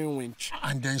like foreign winch.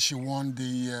 And then she won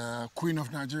the Queen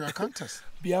of Nigeria contest.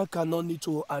 Bianca no need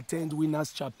to attend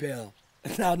Winners' Chapel.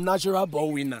 A natural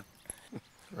born winner.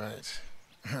 Right.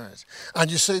 Right. And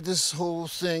you say this whole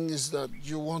thing is that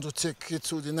you want to take it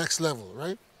to the next level,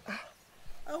 right?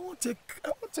 I want to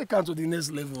take her to the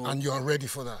next level. And you are ready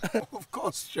for that? Of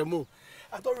course, Shemo.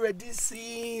 I don't ready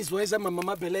since when I said my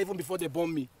mama belle even before they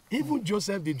born me. Even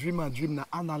Joseph the dreamer dream na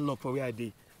analog for where I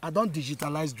did. I don't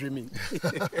digitalize dreaming.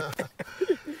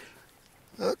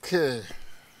 Okay.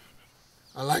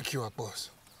 I like you,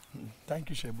 boss. Thank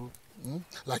you, Shebo.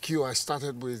 Like you, I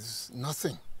started with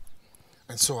nothing.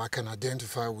 And so I can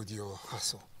identify with your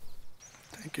hustle.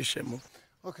 Thank you, Shemo.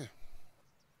 Okay.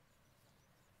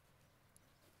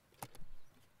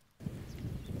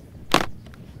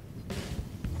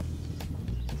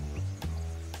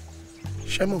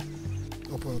 Shemo.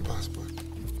 Open the passport.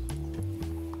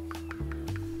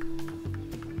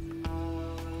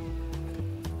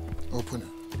 Open it.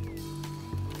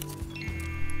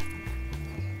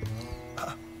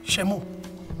 Shemo.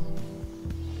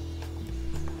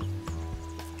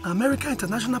 American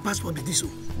International Passport be this.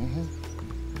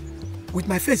 With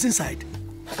my face inside.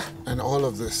 And all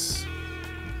of this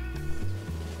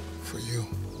for you.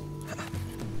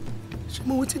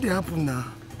 Shemo, what did happen now?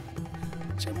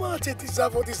 Shemo, I take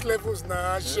deserve all these levels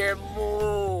now.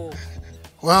 Shemo.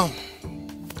 Well,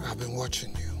 I've been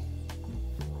watching you.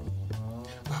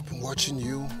 I've been watching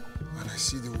you, and I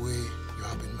see the way you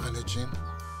have been managing.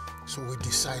 So we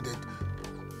decided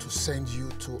to send you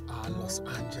to our Los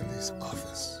Angeles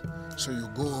office. So you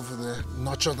go over there,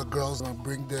 nurture the girls, and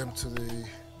bring them to the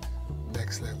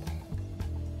next level.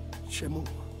 Shemo,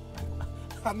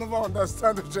 I never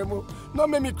understand it, Shemo. Not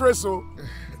make me crazy.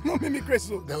 Not make me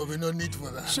crazy. There will be no need for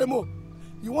that. Shemo,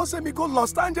 you want to send me go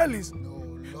Los Angeles?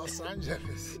 No, Los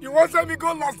Angeles. You want to send me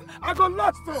go Los? I got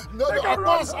lost too. No,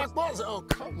 Akbos. Oh,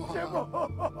 come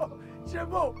on.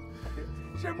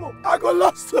 Shemo, I got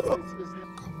lost too.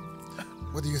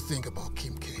 What do you think about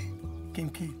Kim K? Kim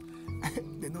K?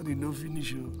 They know they no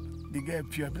finish you. They get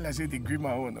pure. I like say they green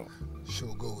my own. She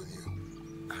will go with you.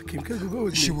 Kim K will go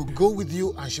with me. She will go with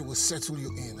you and she will settle you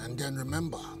in. And then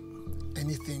remember,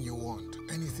 anything you want,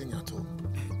 anything at all,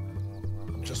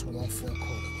 I'm just one phone call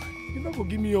away. You not go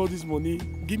give me all this money,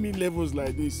 give me levels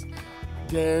like this,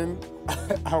 then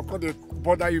I'll call the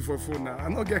bother you for phone now. I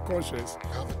don't get conscious.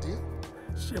 Have a deal?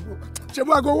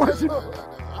 Shebo, I go worship. No.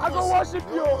 I go worship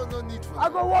you. No need for I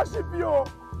go worship you.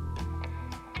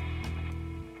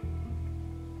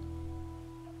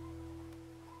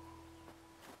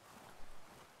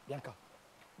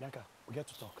 Bianca, we get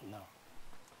to talk now.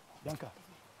 Bianca.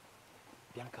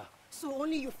 So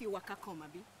only you feel waka come,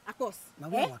 Abi? Akos. Now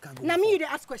where waka go? Now me you dey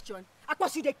ask question.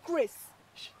 Akos, you dey craze.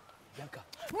 Bianca.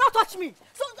 Not touch me.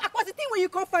 So Akos, the thing when you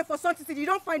come find for something, you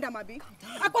don't find them, Abi.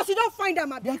 Akos, you don't find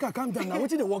them, Abi. Bianca, calm down now. What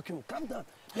did they walk you? Calm down.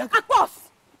 Bianca. Akos.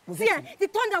 See, the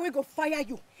thunder will go fire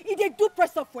you. If they do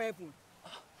press up for heaven.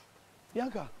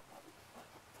 Bianca.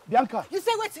 You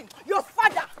say waiting. Your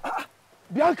father.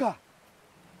 Bianca.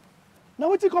 Now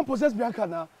what you come possess Bianca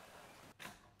now?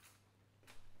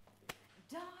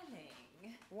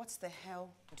 Darling. What the hell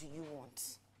do you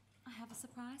want? I have a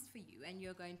surprise for you and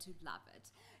you're going to love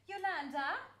it.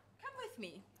 Yolanda, come with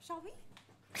me, shall we?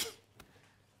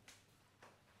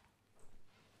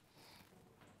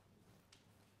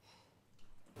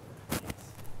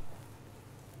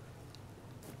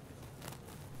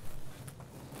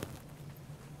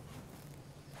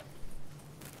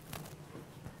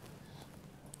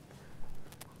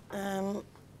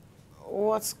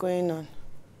 What's going on?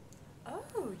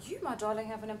 Oh, you, my darling,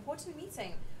 have an important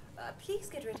meeting. Please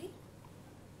get ready.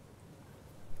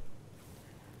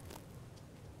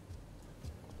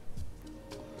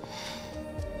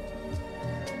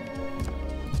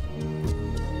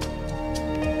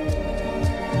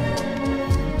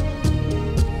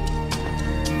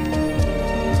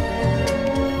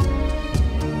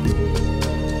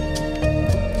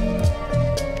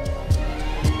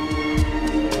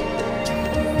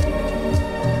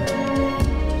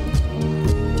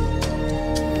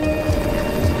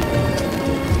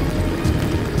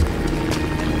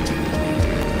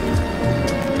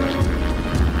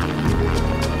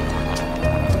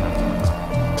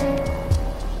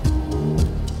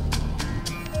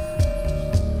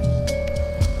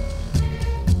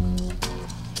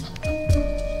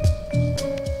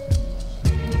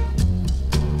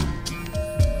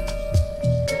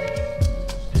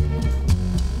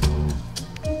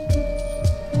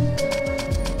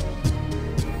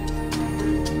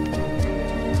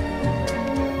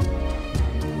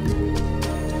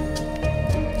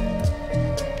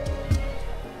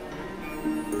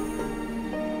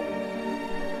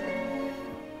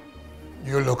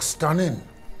 look stunning.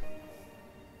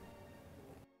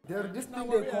 This thing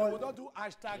they call. We don't do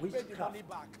hashtag pay the money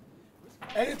back.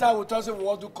 Anytime we talk, we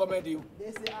want to do comedy. You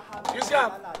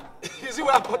see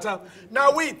where I put up?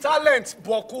 Now we talent,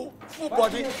 boku, full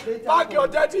body. Back your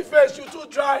dirty face, you too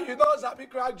dry. You know, it's a big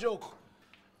crack joke.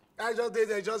 I just did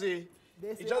it, just he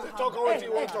just talk what he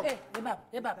want to talk. Hey, Ebab.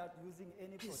 Without using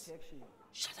any protection.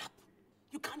 Shut up.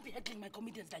 You can't be heckling my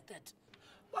comedians like that.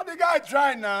 But the guy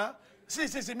try now. See,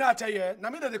 me I tell you, now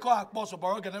me that they call Akpos or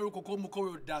Baroque and Eriko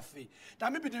Mukoro Daffy.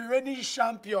 That may be the reigning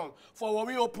champion for when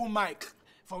we open mic.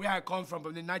 For where I come from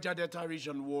the Niger Delta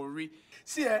region, Warri.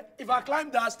 See, if I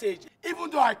climb that stage, even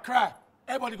though I cry,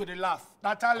 everybody go to laugh.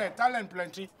 That talent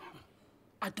plenty.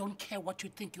 I don't care what you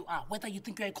think you are, whether you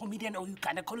think you're a comedian or you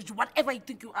gynecologist, whatever you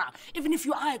think you are. Even if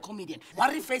you are a comedian,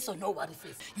 worry face or no worry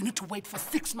face, you need to wait for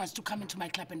 6 months to come into my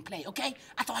club and play, okay?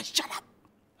 Otherwise, shut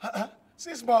up.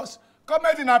 6 months?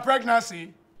 Comedy in a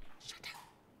pregnancy? Shut up.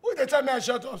 Who they tell me I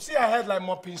shut up? See, I head like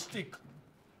mopping stick.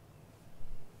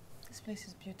 This place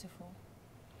is beautiful.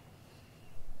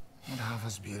 Not half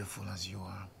as beautiful as you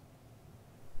are.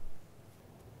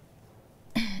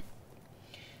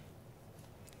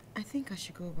 I think I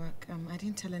should go back. I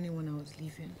didn't tell anyone I was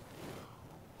leaving.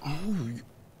 Oh,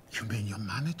 you mean your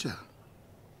manager?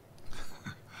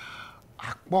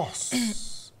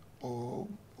 Akpos.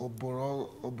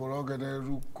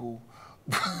 Oboroganeruko.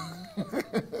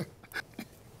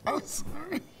 I'm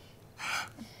sorry.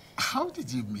 How did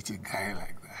you meet a guy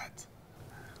like that?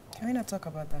 Can we not talk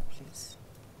about that, please?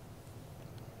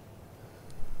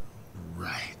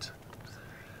 Right.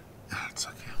 That's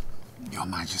okay. Your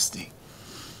Majesty.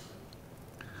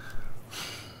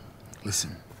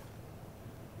 Listen,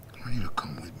 I want you to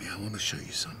come with me. I want to show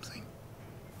you something.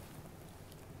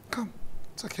 Come.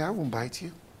 It's okay. I won't bite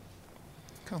you.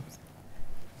 Come.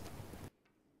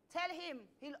 Tell him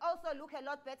he'll also look a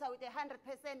lot better with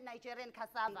 100% Nigerian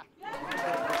cassava.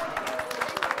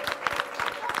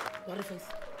 Boniface,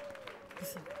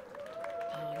 listen.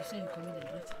 You say you're a comedian,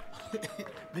 right?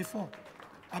 Before.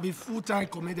 I've been full-time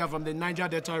comedian from the Niger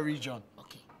Delta region.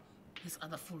 Okay. This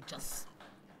other fool just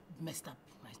messed up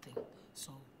my thing.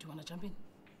 So, do you want to jump in?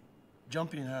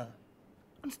 Jump in, huh?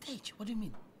 On stage, what do you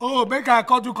mean? Oh, make I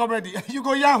call you comedy. You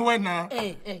go young when now.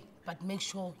 Hey, but make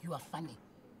sure you are funny.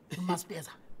 You must be as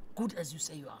good as you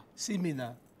say you are. See me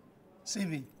now. See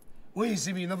me. When you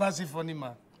see me, you never see funny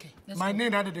man. Okay, my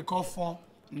name that they call Fon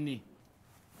Ni.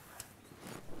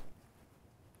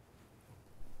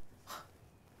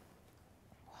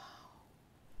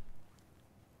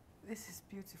 This is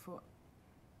beautiful.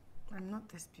 I'm not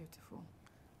this beautiful.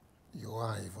 You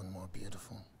are even more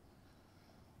beautiful.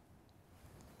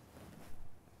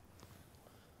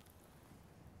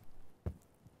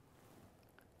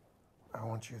 I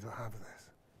want you to have this.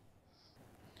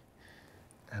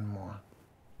 And more.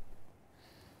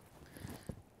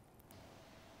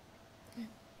 Yeah.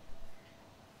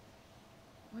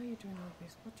 Why are you doing all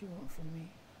this? What do you want from me?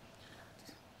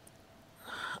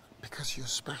 Because you're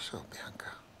special,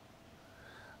 Bianca.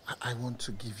 I want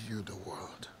to give you the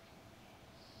world.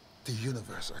 The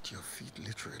universe at your feet,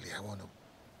 literally. I want to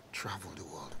travel the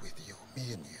world with you,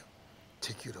 me and you.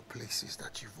 Take you to places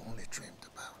that you've only dreamed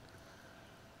about.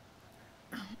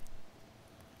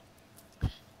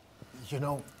 You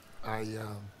know, I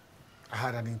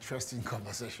had an interesting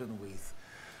conversation with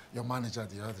your manager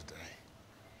the other day.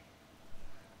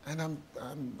 And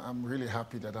I'm really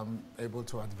happy that I'm able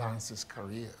to advance his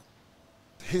career.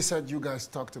 He said you guys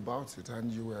talked about it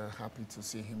and you were happy to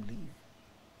see him leave.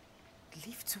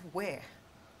 Leave to where?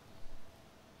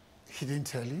 He didn't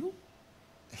tell you?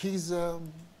 He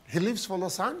leaves for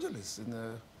Los Angeles in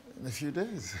a few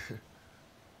days.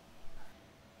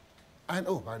 And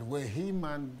oh, by the way, him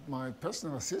and my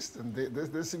personal assistant,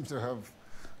 they seem to have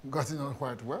gotten on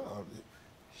quite well.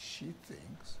 She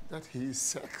thinks that he's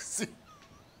sexy.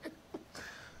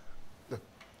 Look,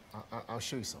 I'll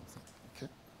show you something, okay?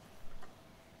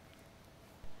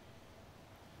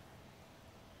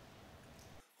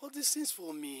 All these things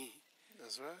for me.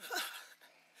 That's right.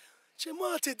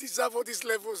 Shemo, I deserve all these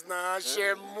levels now.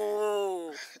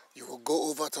 Shemo. You will go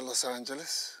over to Los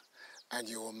Angeles and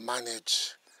you will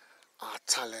manage our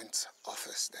talent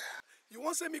office there. You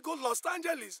want to send me go Los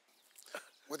Angeles?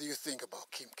 What do you think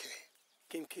about Kim K?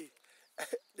 Kim K?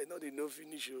 They know they no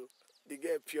finish you. They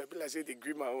get pure. I be like say they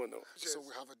green my own. No? So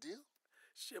we have a deal?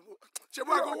 Shemo,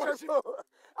 I go worship you.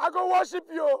 I go worship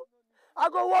you. I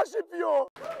go worship you.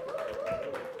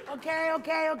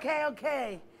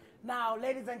 Okay. Now,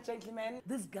 ladies and gentlemen,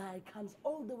 this guy comes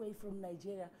all the way from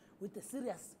Nigeria with a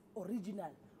serious,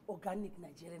 original, organic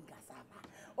Nigerian cassava.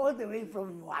 All the way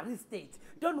from Warri State.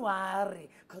 Don't worry,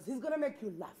 because he's going to make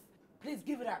you laugh. Please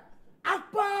give it up.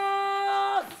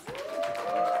 Akpos!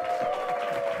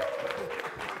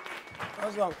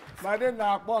 That's all. My name is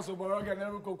Akpos Oboroge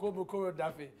and Koko Bokoro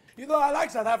Daffy. You know, I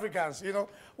like South Africans, you know.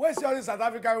 When you see all these South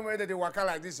African women that they waka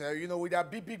like this, you know, with their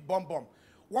big bum bum.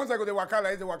 Once I go they waka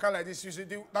like this, you see,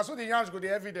 that's what the yams go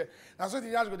there every day. That's what the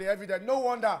yams go there every day. No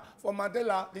wonder for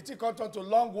Mandela, the thing turned to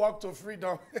long walk to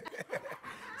freedom.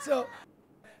 So,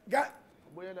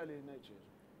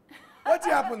 what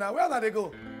happened now? Where did they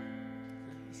go?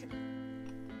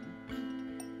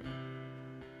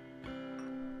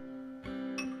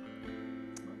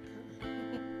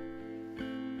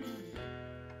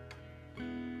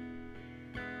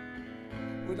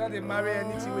 Without they marry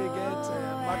anything we get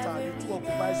matter, the two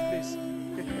occupy space.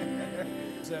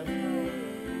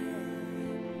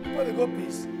 Where they go,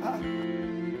 please?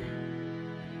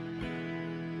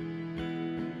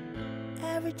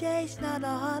 Every day's not a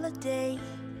holiday.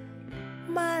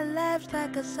 My life's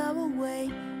like a subway.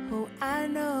 Oh, I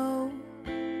know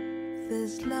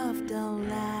this love don't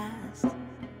last.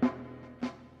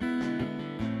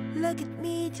 Look at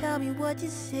me, tell me what you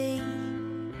see.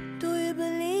 Do you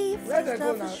believe this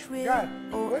love is real? God,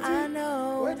 oh, I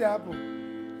know what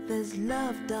happened? This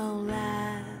love don't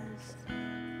last.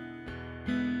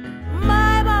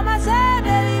 My mama said,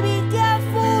 baby, be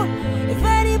careful. If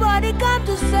anybody come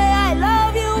to say I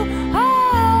love you,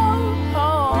 oh,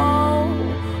 oh,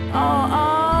 oh, oh.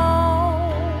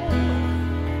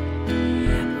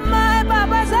 My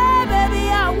papa said, baby,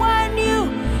 I want you.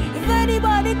 If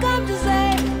anybody come to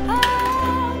say,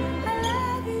 oh, I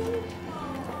love you.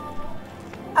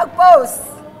 Akpos,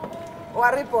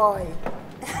 worry boy.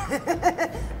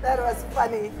 That was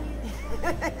funny.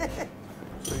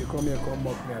 So you come here, come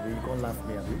mock me, you come laugh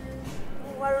me,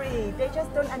 Don't worry, they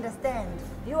just don't understand.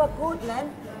 You are good,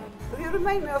 man. You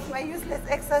remind me of my useless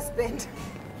ex-husband.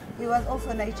 He was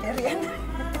also Nigerian.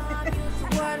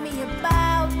 Warn me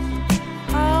about,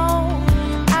 oh,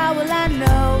 how will I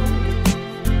know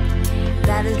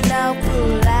that his love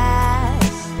will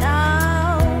last? No,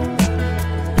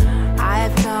 I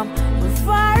have come from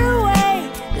far away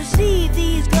to see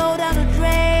these go down the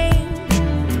drain.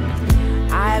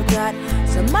 I've got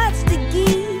so much to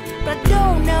give, but I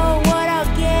don't know what I'll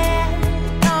get.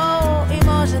 No,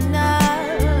 emotional,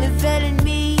 failing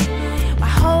me. My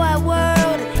whole wide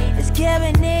world is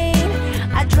giving in.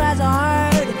 I try so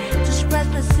hard to express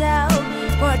myself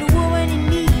for the woman in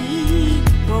me.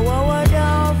 But what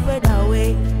don't fade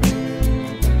away.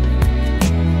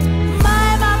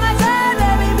 My mama said,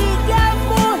 baby, be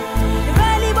careful. If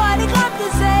anybody comes to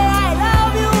say I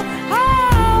love you,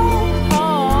 oh, oh,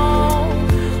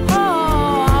 oh.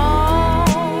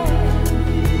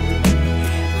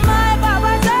 My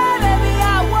papa said, baby, I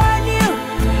warn you.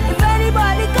 If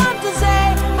anybody comes to say,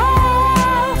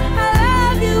 oh, I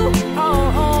love you,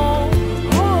 oh,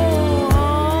 oh, oh.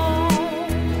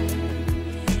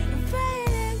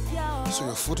 So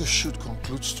your photo shoot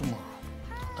concludes tomorrow,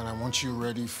 and I want you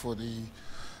ready for the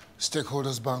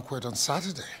stakeholders banquet on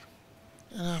Saturday.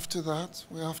 And after that,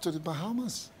 we're off to the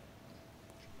Bahamas.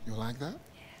 You like that?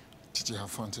 Yeah. Did you have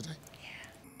fun today?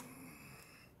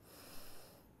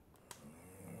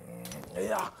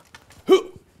 Yeah.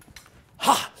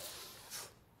 Ha!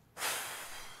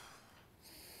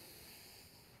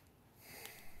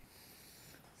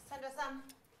 Sandra-san,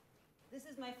 this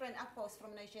is my friend Akpos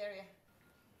from Nigeria.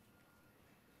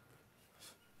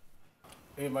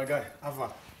 Hey, my guy,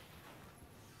 Ava.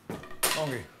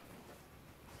 Hungry.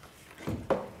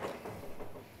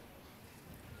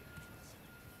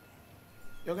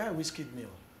 Your guy whiskeyed me.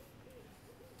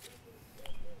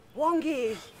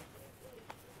 Wongi.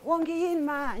 Wongi in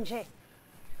manje.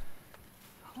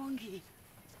 Wongi.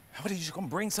 What, did you come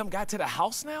bring some guy to the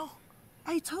house now?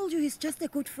 I told you he's just a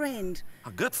good friend.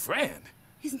 A good friend?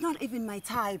 He's not even my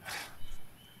type.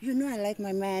 You know I like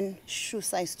my man shoe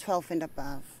size 12 and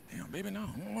above. Damn, baby, no,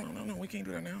 we can't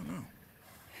do that now, no.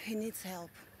 He needs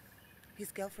help. His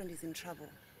girlfriend is in trouble.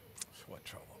 What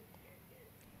trouble?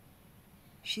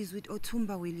 She's with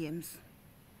Otumba Williams.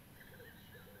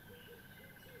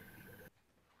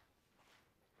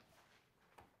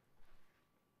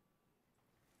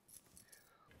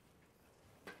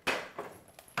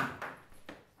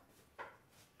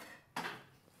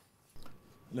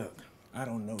 Look, I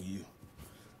don't know you,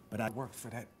 but I worked for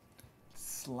that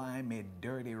slimy,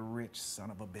 dirty, rich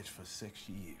son of a bitch for 6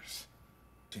 years.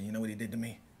 And you know what he did to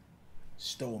me?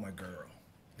 Stole my girl.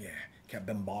 Yeah, kept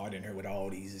bombarding her with all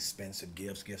these expensive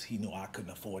gifts he knew I couldn't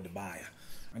afford to buy her.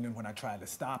 And then when I tried to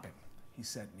stop him, he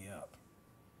set me up.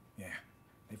 Yeah,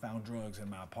 they found drugs in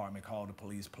my apartment, called the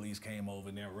police. Police came over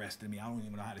and they arrested me. I don't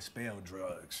even know how to spell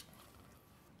drugs.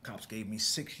 Cops gave me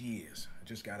 6 years. I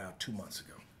just got out 2 months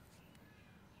ago.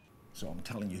 So I'm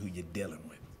telling you who you're dealing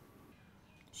with.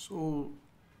 So,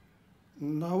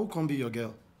 now who can be your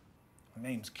girl? Her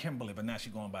name's Kimberly, but now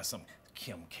she's going by some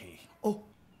Kim K. Oh,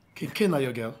 K now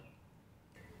your girl?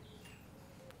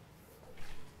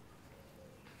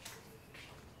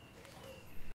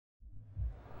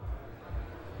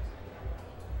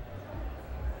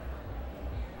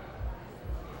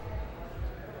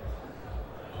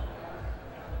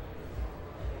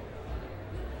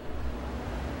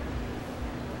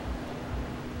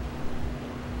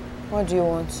 What do you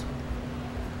want?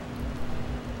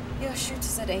 Your shoot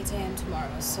is at 8 a.m.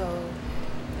 tomorrow, so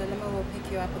the limo will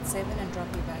pick you up at 7 and drop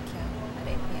you back here at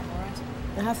 8 p.m., all right?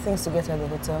 I have things to get at the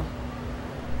hotel.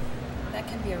 That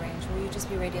can be arranged. Will you just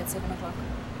be ready at 7 o'clock?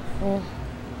 Mm.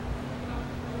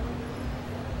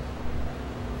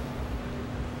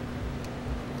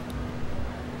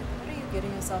 What are you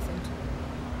getting yourself into?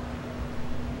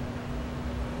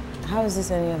 How is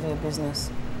this any of your business?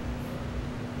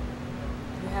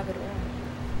 You have it all.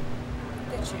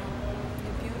 Look at you.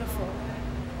 You're beautiful.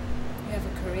 You have a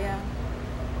career.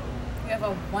 You have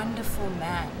a wonderful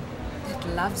man that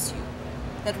loves you,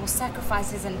 that will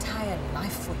sacrifice his entire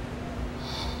life for you.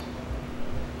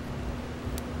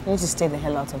 You need to stay the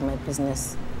hell out of my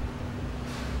business.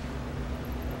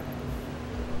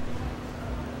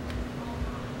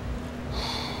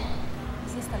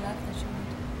 Is this the love that you want?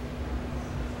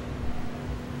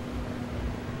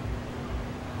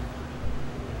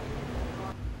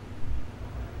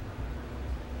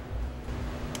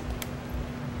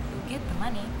 You'll get the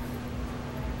money.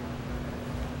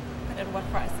 But at what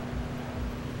price?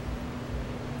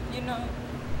 You know,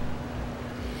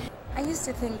 I used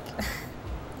to think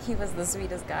he was the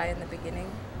sweetest guy in the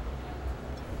beginning.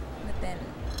 But then,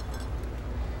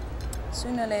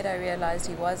 sooner or later I realized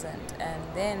he wasn't, and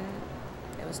then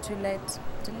it was too late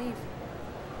to leave.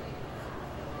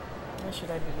 Why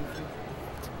should I believe you?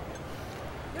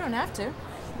 You don't have to.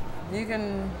 You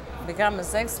can become a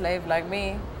sex slave like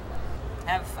me,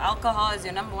 have alcohol as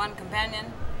your #1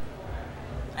 companion,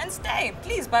 and stay.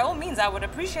 Please, by all means, I would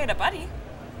appreciate a buddy.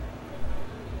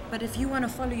 But if you want to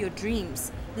follow your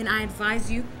dreams, then I advise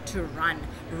you to run.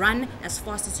 Run as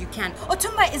fast as you can.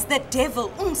 Otumba is the devil.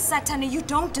 Satana, you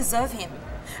don't deserve him.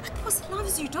 Akpos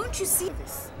loves you, don't you see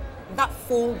this? That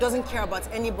fool doesn't care about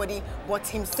anybody but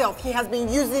himself. He has been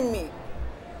using me.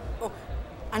 Oh,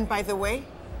 and by the way,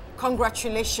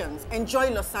 congratulations. Enjoy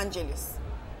Los Angeles.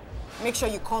 Make sure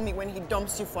you call me when he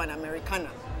dumps you for an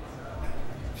Americana.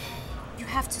 You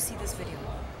have to see this video.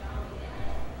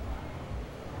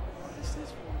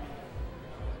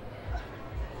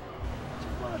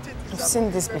 I've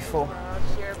seen this before.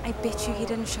 I bet you he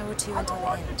didn't show it to you until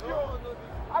the end.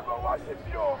 I go worship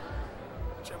you.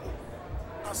 Chemo,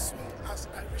 as soon as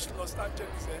I reach Los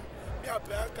Angeles, me and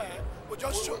Bianca will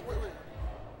just show. Wait.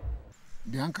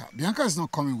 Bianca is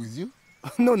not coming with you.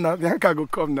 No, Bianca go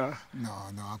come now.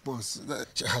 No, boss.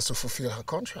 She has to fulfill her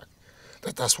contract.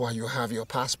 That's why you have your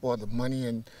passport, the money,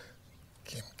 and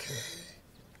Kim K.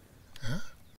 Huh?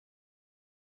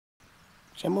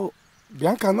 Chemo,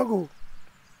 Bianca no go.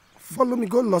 Follow me,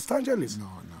 go to Los Angeles. No.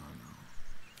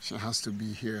 She has to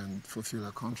be here and fulfill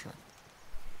her contract.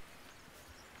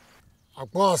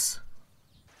 Boss,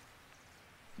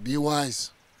 be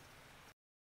wise.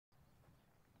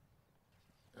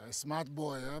 You're a smart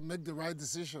boy, huh? Make the right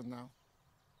decision now.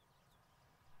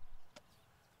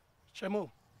 Chemo,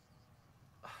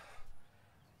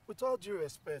 with all due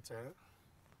respect,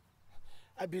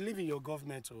 I believe in your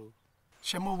government.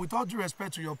 Chemo, with all due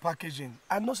respect to your packaging,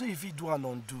 I know say if you do and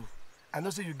undo. I know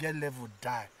say you get level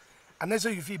die. I know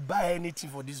say if you buy anything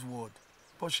for this world.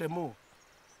 But Chemo,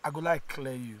 I go like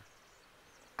clear you.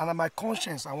 And on my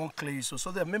conscience, I won't clear you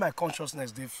so that make my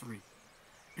consciousness stay free.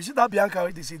 You see that Bianca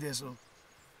already see there, so?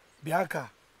 Bianca,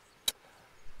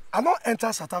 I don't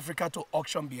enter South Africa to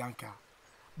auction Bianca.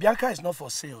 Bianca is not for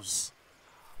sales.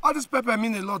 All this paper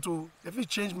mean a lot, oh. If it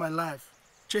change my life,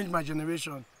 change my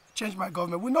generation, change my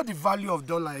government. We know the value of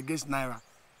dollar against naira.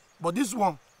 But this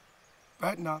one,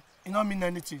 right now, it don't mean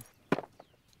anything.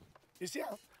 You see,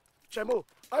 Chemo,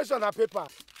 all this on a paper.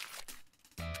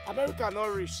 America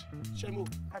not rich. Chemo,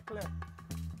 I clear.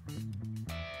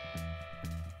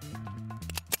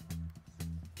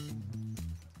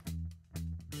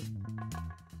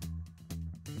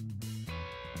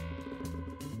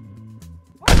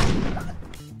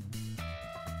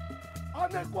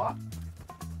 Onekwa.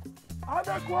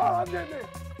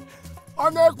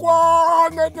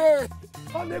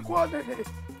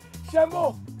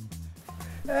 Chemo.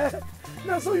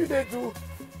 That's what you dey do.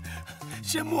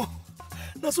 Chemo.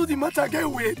 That's what the matter get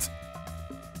weight.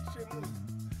 Chemo.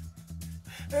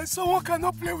 And someone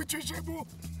cannot play with you, Shemo.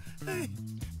 Hey.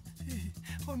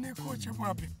 Oneko,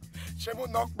 Shemo. Shemo,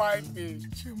 knock by me.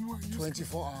 Shemo.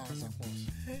 24 hours, of course.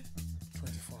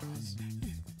 24 hours.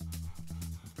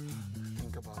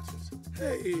 Think about it.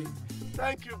 Hey,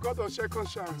 thank you, God of second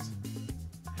chance.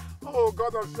 Oh,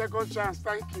 God of second chance,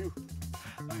 thank you.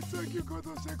 I thank you, God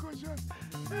of second chance.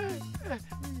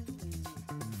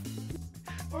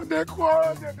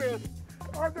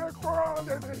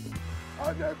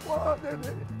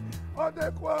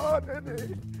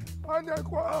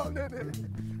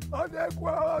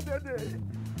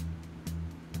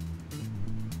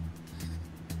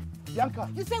 Bianca.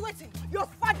 You say waiting, your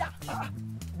father.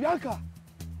 Bianca.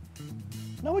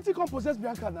 Now what you come possess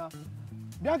Bianca now?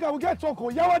 Bianca, we get talk.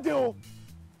 Yawa deo.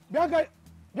 Bianca,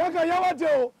 yawa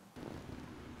deo.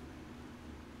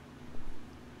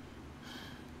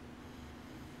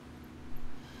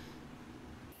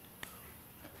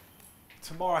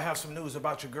 Tomorrow I have some news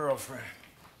about your girlfriend.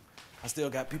 I still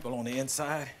got people on the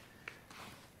inside,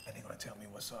 and they're gonna tell me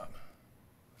what's up.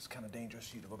 It's kind of dangerous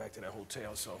for you to go back to that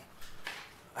hotel, so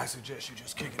I suggest you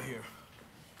just kick it here.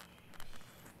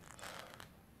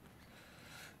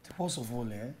 First of all,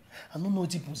 I don't know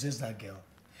what you possess that girl.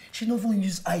 She don't even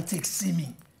use eye take see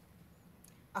me.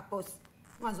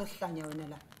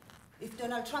 If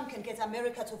Donald Trump can get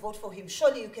America to vote for him,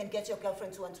 surely you can get your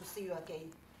girlfriend to want to see you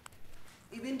again.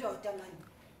 Even though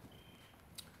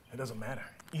It doesn't matter.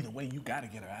 Either way, you gotta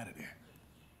get her out of there.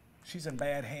 She's in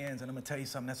bad hands, and I'm gonna tell you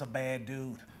something, that's a bad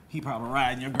dude. He probably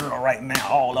riding your girl right now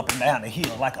all up and down the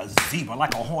hill like a zebra,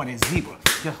 like a horny zebra.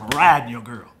 Just riding your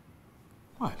girl.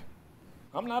 What?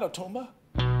 I'm not a Tumba.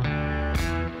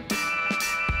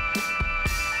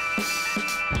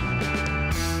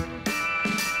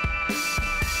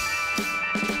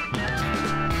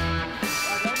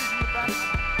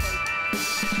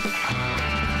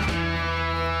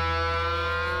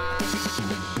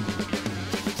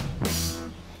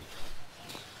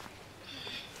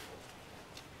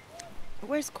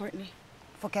 Where's Courtney?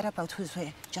 Forget about who's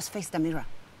where. Just face the mirror.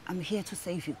 I'm here to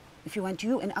save you. If you want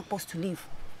you and Akbos to leave,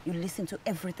 you listen to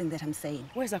everything that I'm saying.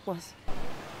 Where's Akbos?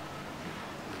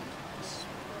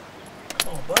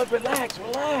 Come on, bud, relax.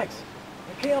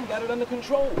 Cam got it under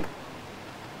control.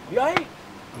 You all right?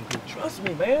 I'm good. Trust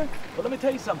me, man. But let me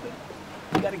tell you something.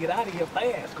 We gotta get out of here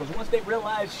fast, because once they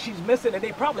realize she's missing, and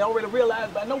they probably already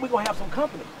realized, but I know we're gonna have some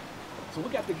company. So we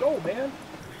got to go, man.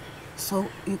 So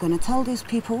you're gonna tell these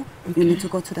people you need to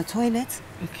go to the toilet.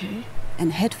 Okay.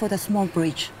 And head for the small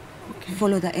bridge. Okay.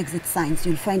 Follow the exit signs.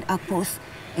 You'll find Akbos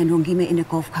and Wangime in a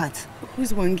golf cart.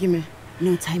 Who's Wangime?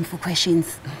 No time for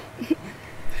questions.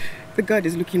 The guard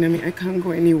is looking at me. I can't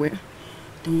go anywhere.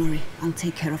 Don't worry. I'll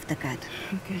take care of the guard.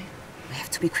 Okay. We have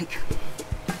to be quick.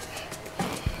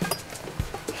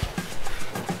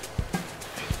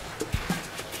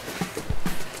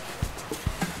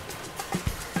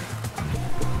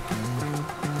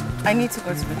 I need to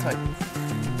go to the toilet.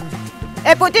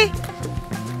 Hey, Poti!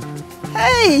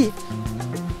 Hey!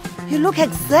 You look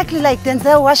exactly like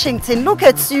Denzel Washington. Look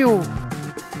at you.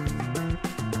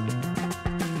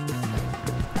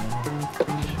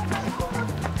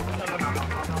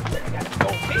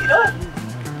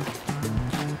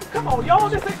 Come on, y'all.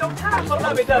 This ain't no time for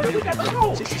lovey-dovey. We got to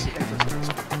go.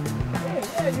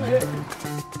 Yeah, you here.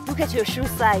 Look at your shoe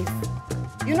size.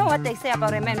 You know what they say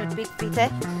about a man with big feet, eh?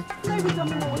 Maybe tell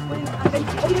me what was going on. Oh,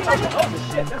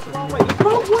 shit, that's the wrong way.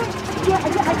 Wrong way? Yeah.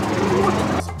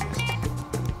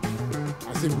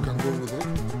 I think we can go with it.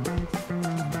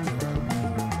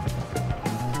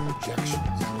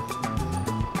 Objections.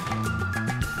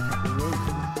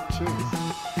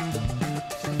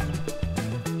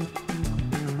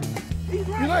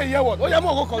 You know, you hear what? Oh, yeah, I'm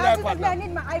going to go collect iPad. I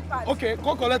need my iPad. Okay,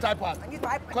 go collect iPad. I need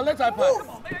my iPad. Collect iPad. Come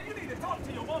on, man. You need to talk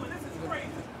to your woman. This is crazy.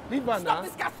 Leave her now. Stop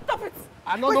this guy. Stop it.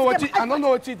 I don't know what they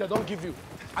don't give you.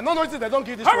 I don't know what they don't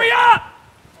give this Hurry one. up!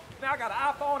 Now I got an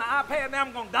iPhone, an iPad, now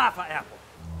I'm going to die for Apple.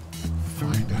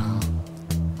 Find her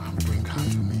and bring her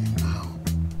to me now.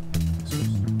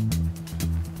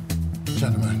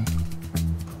 Gentlemen,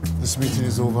 this meeting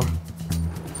is over.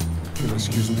 You'll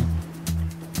excuse me.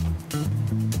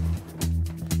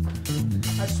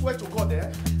 I swear to God,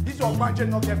 this your budget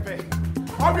not get paid.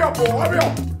 Hurry up, boy, hurry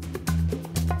up.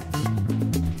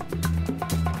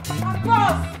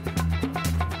 Boss!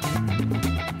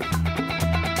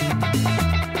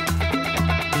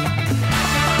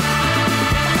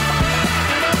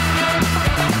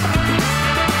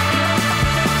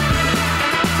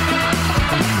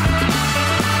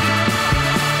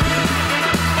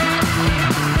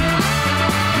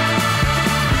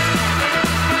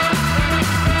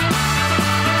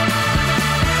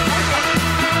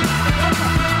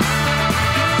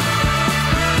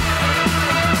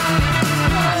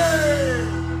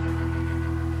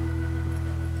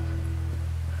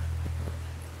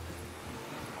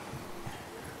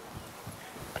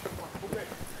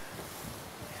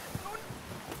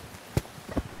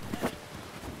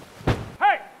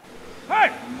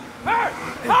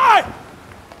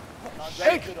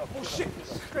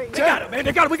 Hey,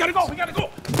 we gotta go. We gotta go.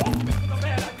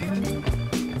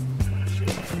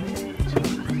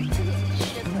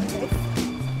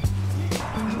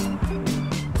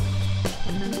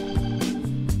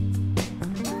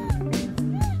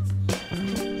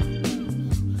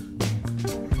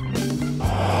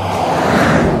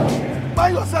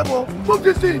 Mind yourself, oh. Move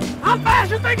this thing. How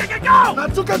fast you think I can go? Now,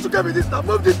 took me this now.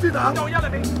 Move this thing now. Don't yell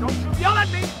at me. Don't you yell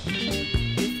at me.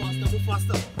 Move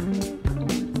faster.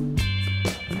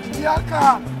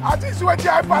 Bianca, I think you went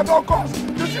your iPad on course.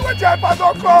 You see what your iPad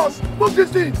on course. Move this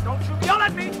thing. Don't you yell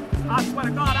at me. I swear to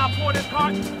God, I'll pour this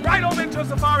car right over into a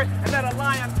safari and let a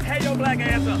lion tear your black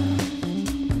ass up.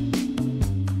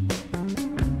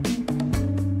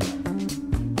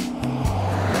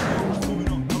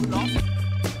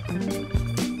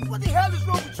 What the hell is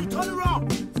wrong with you? Turn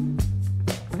around.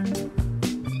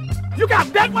 You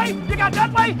got that way? You got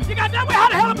that way? You got that way? How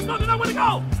the hell am I supposed to know where to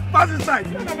go? Pass inside.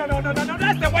 No.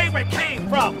 That's the way we came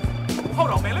from. Hold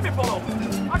on, man. Let me pull over.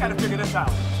 I gotta figure this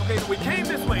out. Okay, so we came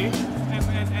this way, and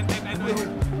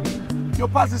you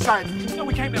pass inside. No,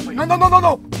 we came that way. No.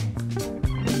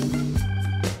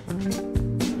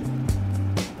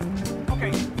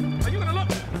 Okay, are you gonna look?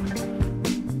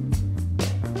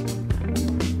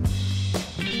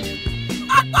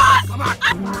 Come on.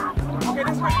 Okay,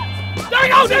 this way. There we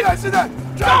go. See that.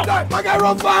 Drive that. I gotta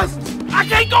run fast. I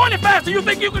can't go any faster. You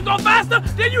think you can go faster?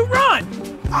 Then you run.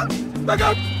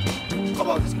 Come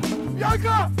on.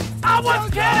 Bianca. I was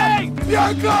kidding.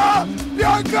 Bianca.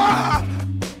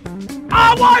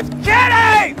 I was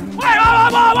kidding. Wait,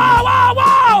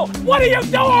 whoa. What are you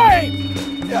doing?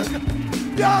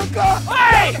 Bianca.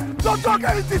 Hey. Don't talk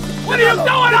anything. What are you doing?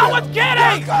 I was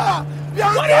kidding.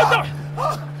 Bianca. What are you doing?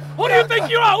 Who do you think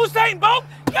you are? Usain Bolt?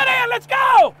 Get in. Let's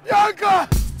go. Bianca.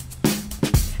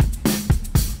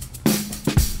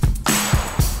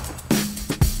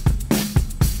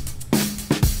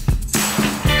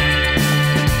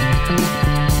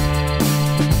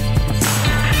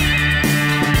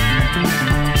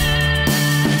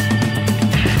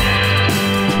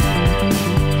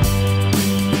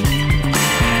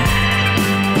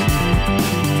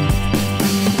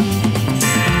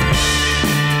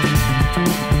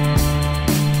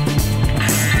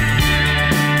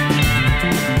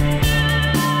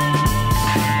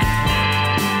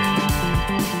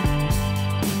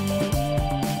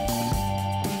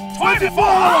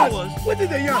 What did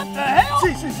they yarn? What the hell?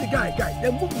 See, guy.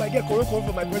 They move my girl Koro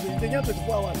from my president. They yarn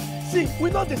 24 hours. See, we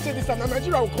know they say this time.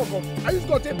 Nigeria will come from. I just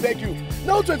got to beg you.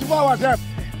 No 24 hours help.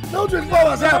 No 24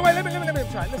 hours help. Wait, let me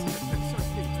try. Listen, sir, please,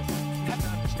 listen. You have to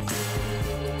understand.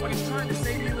 What he's trying to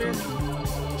say to you is,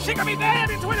 she can be dead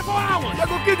in 24 hours. They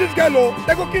go kill this girl, oh.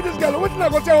 They go kill this girl. What did I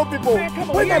go tell people? Man, come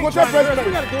on. When I go tell president?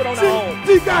 We gotta do it on our own.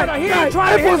 See, guy.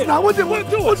 Efforts now. What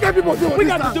can people do? We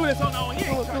got to do this on our own.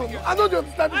 I don't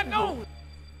understand. I know.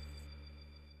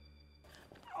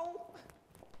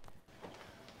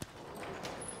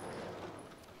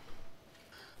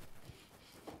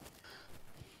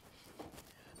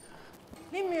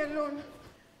 Leave me alone.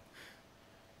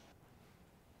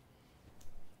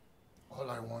 All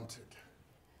I wanted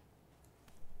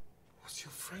was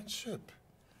your friendship.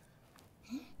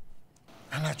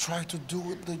 And I tried to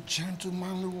do it the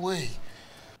gentlemanly way,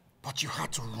 but you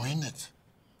had to ruin it.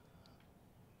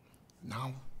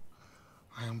 Now,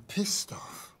 I am pissed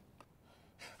off.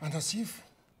 And as if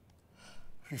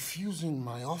refusing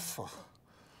my offer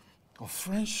of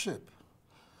friendship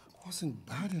wasn't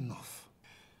bad enough,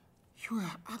 you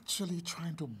are actually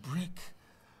trying to break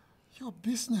your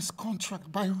business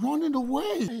contract by running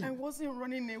away. I wasn't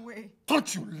running away.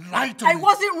 Don't you lie to me. I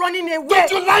wasn't running away.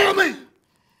 Don't you lie to me.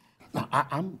 Now,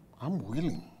 I'm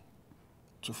willing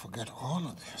to forget all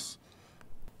of this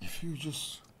if you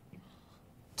just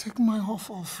take my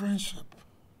offer of friendship.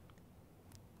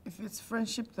 If it's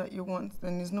friendship that you want,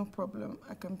 then there's no problem.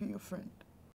 I can be your friend.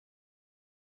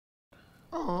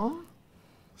 Oh,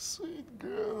 sweet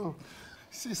girl.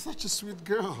 She's such a sweet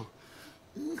girl.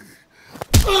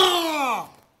 Ah!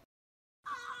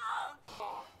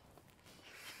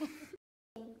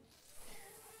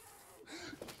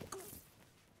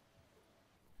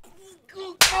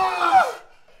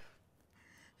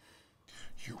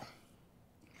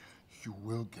 You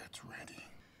will get ready.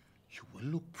 You will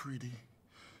look pretty.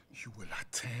 You will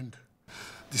attend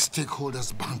the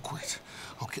stakeholders' banquet.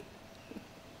 Okay.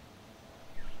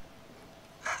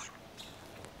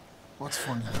 What's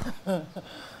funny?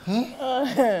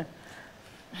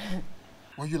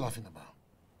 What are you laughing about?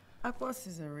 Akwas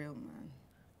is a real man.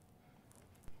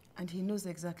 And he knows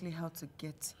exactly how to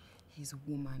get his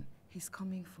woman. He's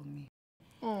coming for me.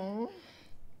 Oh,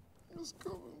 he's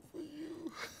coming for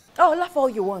you. Oh, laugh all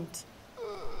you want.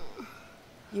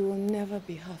 You will never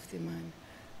be half the man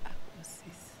Abbas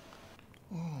is.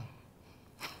 Oh,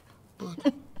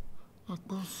 but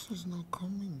Abbas is not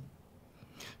coming.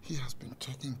 He has been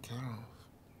taken care of.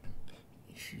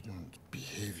 If you don't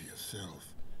behave yourself,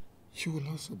 you will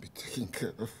also be taken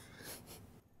care of.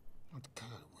 Not get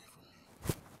away from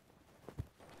me.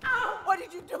 Ah, what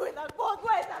did you do with that ball?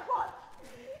 Where is that ball?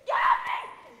 Get off me!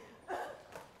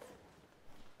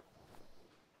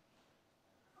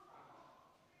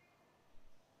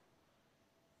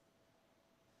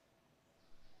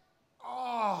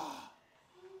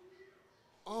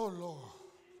 Oh, Lord.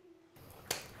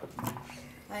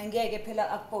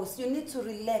 You need to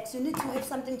relax. You need to have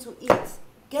something to eat.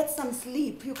 Get some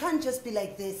sleep. You can't just be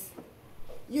like this.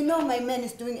 You know my man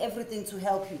is doing everything to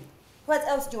help you. What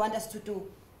else do you want us to do?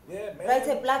 Yeah, man. Write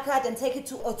a placard and take it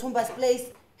to Otumba's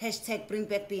place. # bring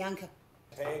back Bianca.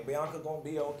 Hey, Bianca gonna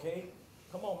be okay.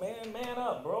 Come on, man. Man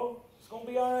up, bro. It's gonna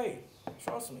be all right.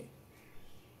 Trust me.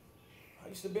 I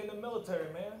used to be in the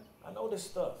military, man. I know this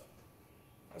stuff.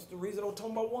 That's the reason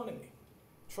Otumba wanted me.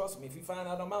 Trust me, if you find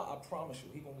out I'm out, I promise you,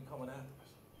 he gonna be coming after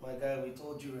us. My guy, with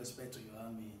all due respect to your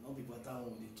army, no people town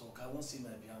when they talk. I won't see my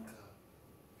Bianca.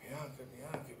 Bianca.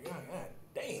 God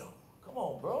damn. Come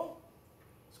on, bro.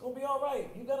 It's gonna be all right.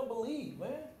 You gotta believe,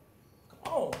 man.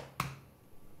 Come on.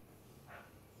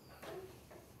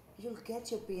 You'll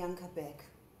get your Bianca back.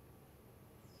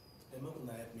 They're not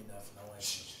gonna help me now.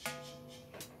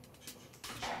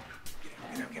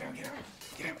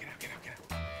 Get out.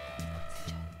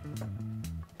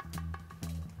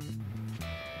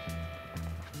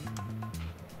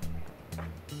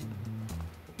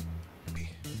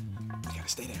 We gotta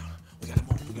stay down. We gotta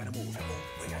move.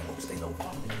 Stay low.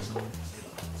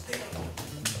 Stay low.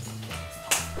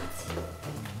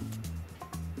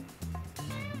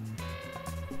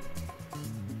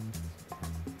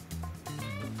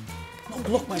 Don't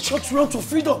block my short run to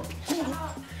freedom. Come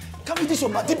on. Carry this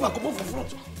on my deep and come over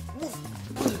front. Move.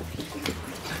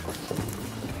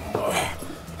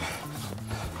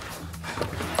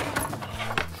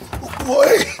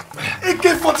 Boy,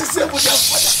 AK-47 with that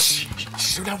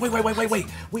fire. Now, wait.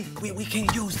 We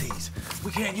can't use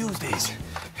these.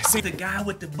 See, the guy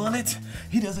with the bullets,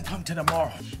 he doesn't come till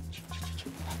tomorrow.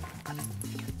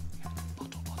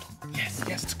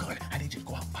 Yes, it's good. I need you to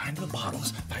go out, find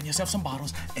yourself some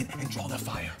bottles, and draw the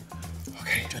fire.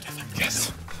 Okay? Draw that fire.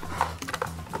 Yes.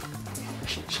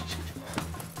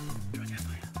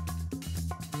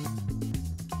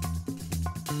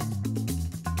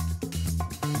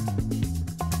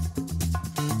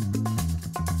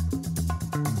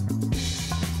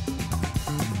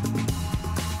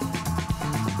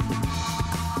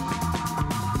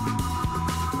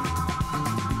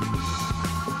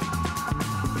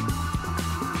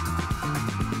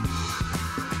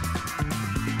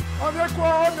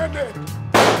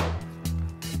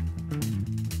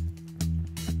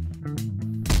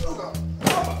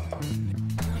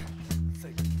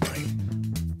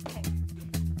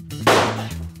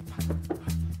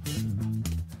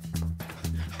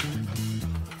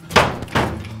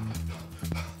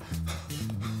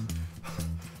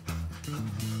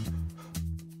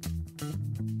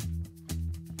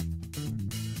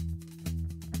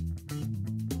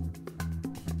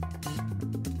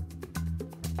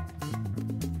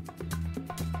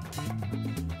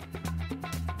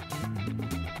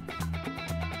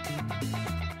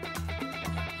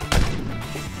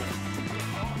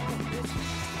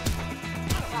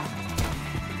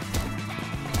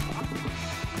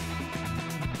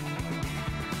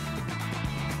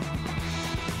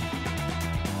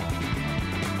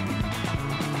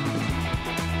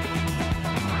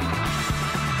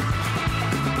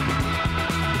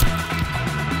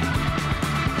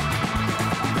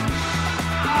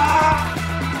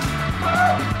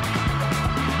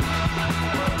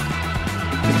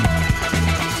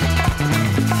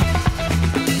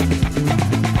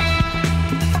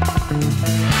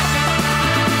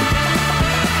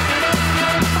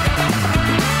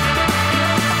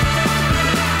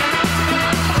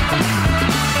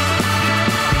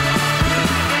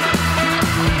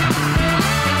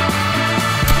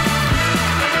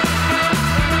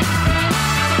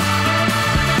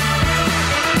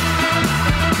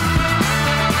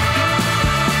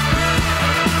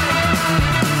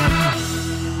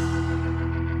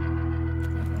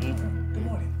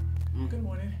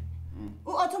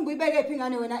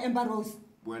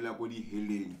 Well, I got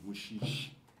Helen,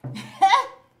 Mushish.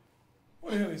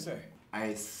 What the hell did he say?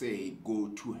 I say go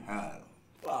to hell.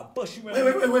 Ah, bust you, man.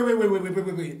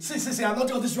 Wait. See, I'm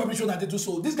not all this rubbish that they do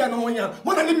so. This guy no one here.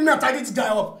 More than leave me and tidy this guy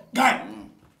up. Guy!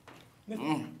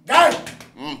 Guy!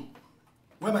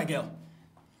 Where my girl?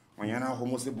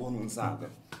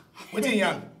 What did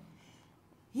you?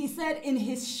 He said in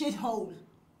his shithole.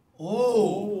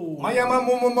 Oh, Mayama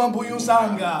Mumama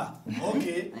Buyunsanga.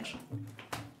 Okay.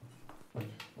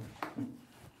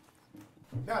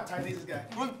 Now tie this guy.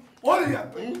 What are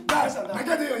you? Guys, I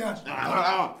get your yash.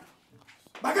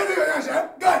 I get your yash, eh?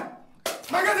 Guy.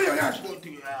 I get your yash.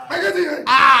 I get your yash.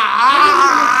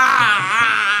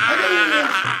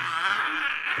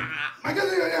 I get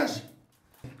your yash.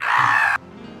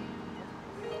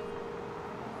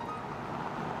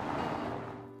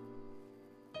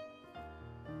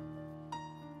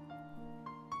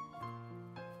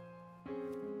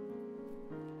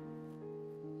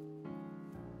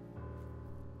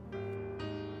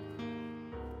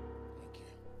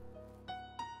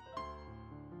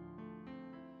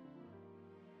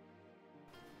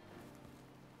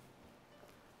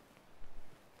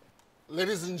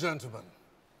 Ladies and gentlemen,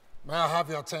 may I have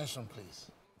your attention,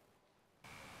 please?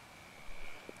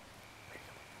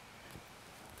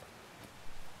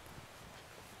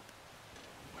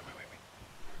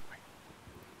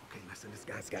 Okay, listen, this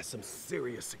guy's got some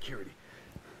serious security.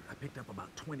 I picked up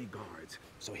about 20 guards.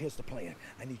 So here's the plan.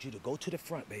 I need you to go to the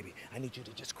front, baby. I need you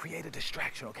to just create a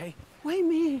distraction, okay? Why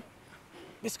me?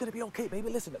 It's gonna be okay, baby.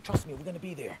 Listen, trust me, we're gonna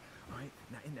be there. All right?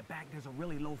 Now, in the back, there's a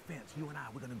really low fence. You and I,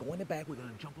 we're gonna go in the back, we're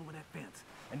gonna jump over that fence.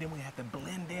 And then we have to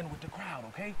blend in with the crowd,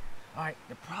 okay? All right,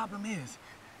 the problem is,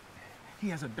 he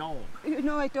has a dog. You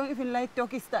know, I don't even like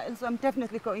doggy style, so I'm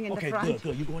definitely going in the front. Okay,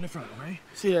 good. You go in the front, all right?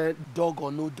 See, dog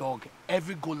or no dog,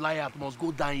 every Goliath must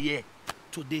go down here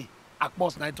today.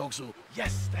 Akpos Night Talk Show.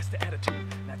 Yes, that's the attitude.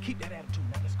 Now, keep that attitude.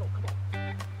 Now, let's go. Come on.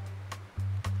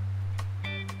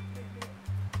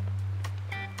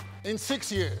 In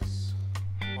 6 years,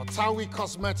 Otawi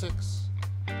Cosmetics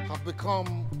have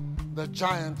become the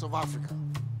giant of Africa.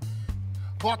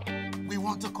 But we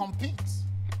want to compete.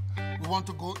 We want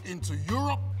to go into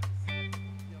Europe,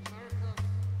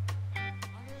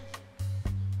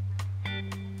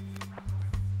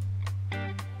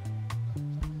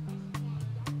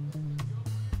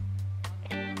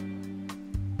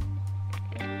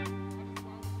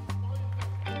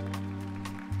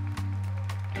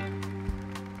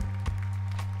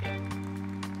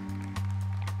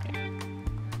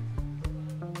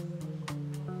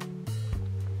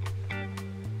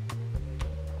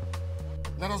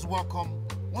 let us welcome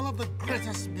one of the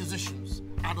greatest musicians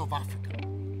out of Africa,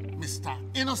 Mr.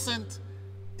 Innocent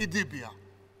Idibia,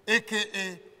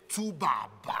 a.k.a.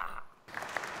 Tubaba.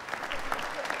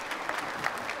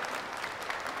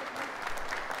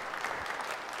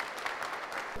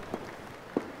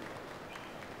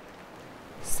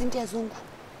 Cynthia Zungu.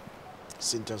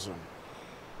 Cynthia Zungu.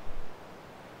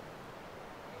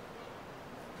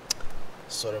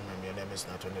 Sorry, ma'am, your name is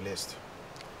not on the list.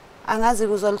 Angazi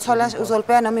uzolithola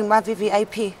uzolibheka noma ngima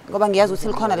VIP ngoba ngiyazi ukuthi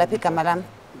likhona lapha igama lami.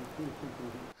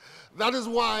 That is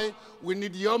why we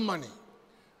need your money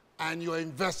and your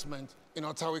investment in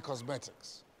Otawi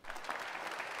Cosmetics.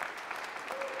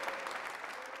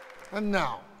 And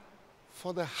now,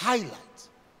 for the highlight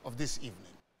of this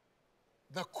evening,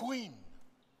 the Queen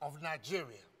of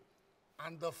Nigeria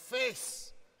and the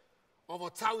face of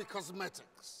Otawi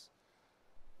Cosmetics,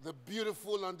 the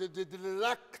beautiful and the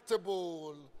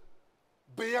delectable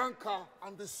Bianca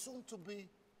and the soon-to-be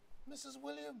Mrs.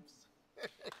 Williams.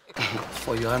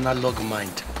 For your analog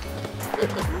mind.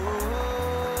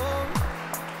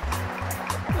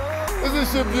 Isn't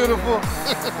she beautiful?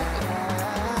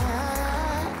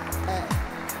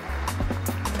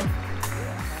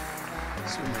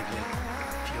 So my dear,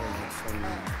 pure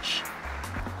information.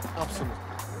 Absolutely.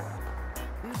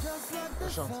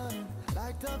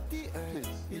 Light up the earth,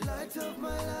 you light up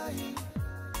my life,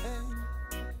 and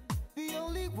the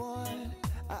only one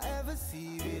I ever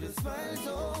see with a smile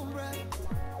so bright.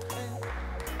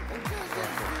 And just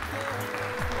yesterday,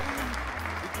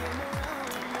 you came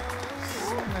around my way.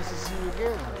 So nice to see you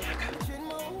again. Changing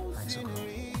my whole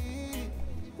scenery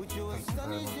with your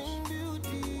astonishing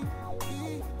beauty.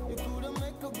 You couldn't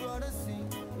make a brother sing.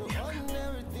 No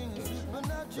ordinary things,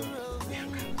 supernatural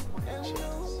things. And you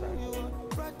are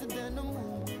brighter than the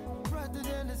moon, brighter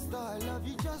than the star. I love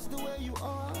you just the way you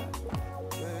are.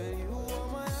 Well, you are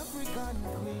my African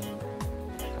queen.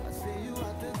 I say you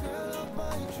are the girl of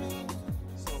my dreams.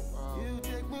 You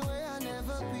take me where I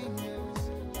never been.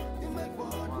 You make my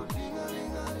heart go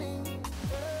ding-a-ling-a-ling.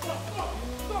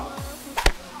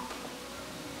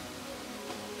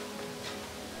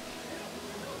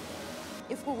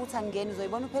 If kukuthi angeni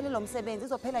uzoyibona uphelele umsebenzi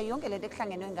izophela yonke lento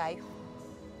ekuhlangenwe ngayo.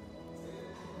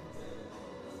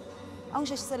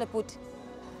 Angisheshisele bhuti.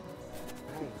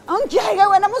 Angiyeke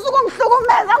wena musuku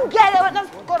ngihlukumeza angiyeke wena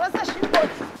sikoro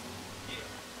seshiboti.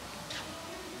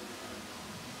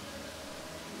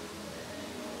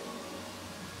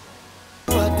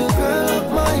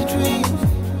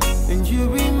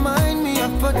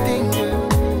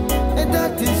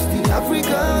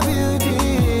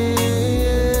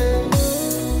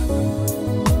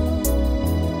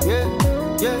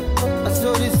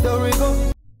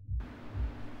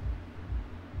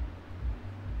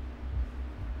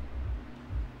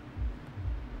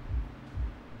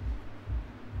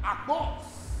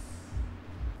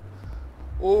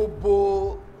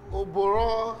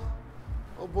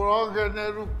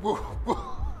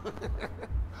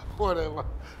 Whatever.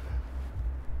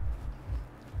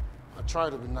 I try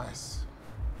to be nice.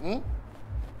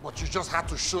 But you just had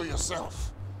to show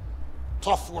yourself.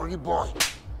 Tough worry boy.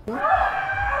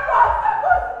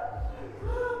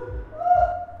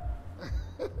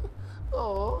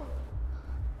 Oh,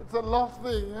 it's a love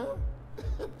thing, huh?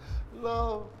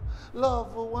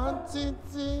 Love for one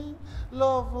thing,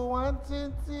 love for one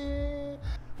thing.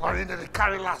 Marina the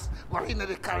carry last, Marina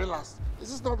the carry last. Is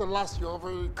this not the last you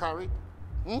ever carried?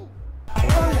 Oh.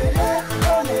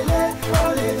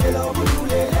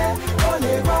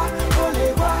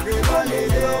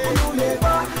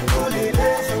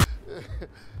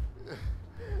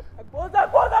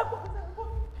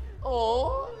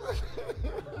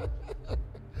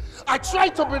 I try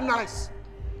to be nice.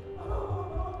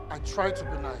 I try to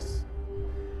be nice.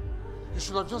 You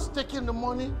should have just taken the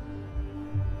money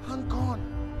and gone.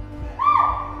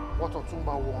 What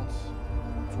Otumba wants,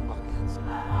 Otumba gets.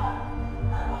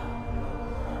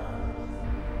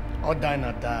 Or die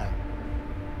not die.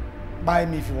 Buy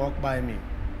me if you walk by me.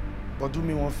 But do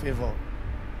me one favor.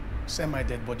 Send my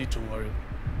dead body to Warri.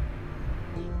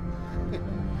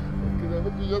 Because I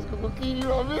think you just gonna kill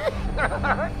you on me.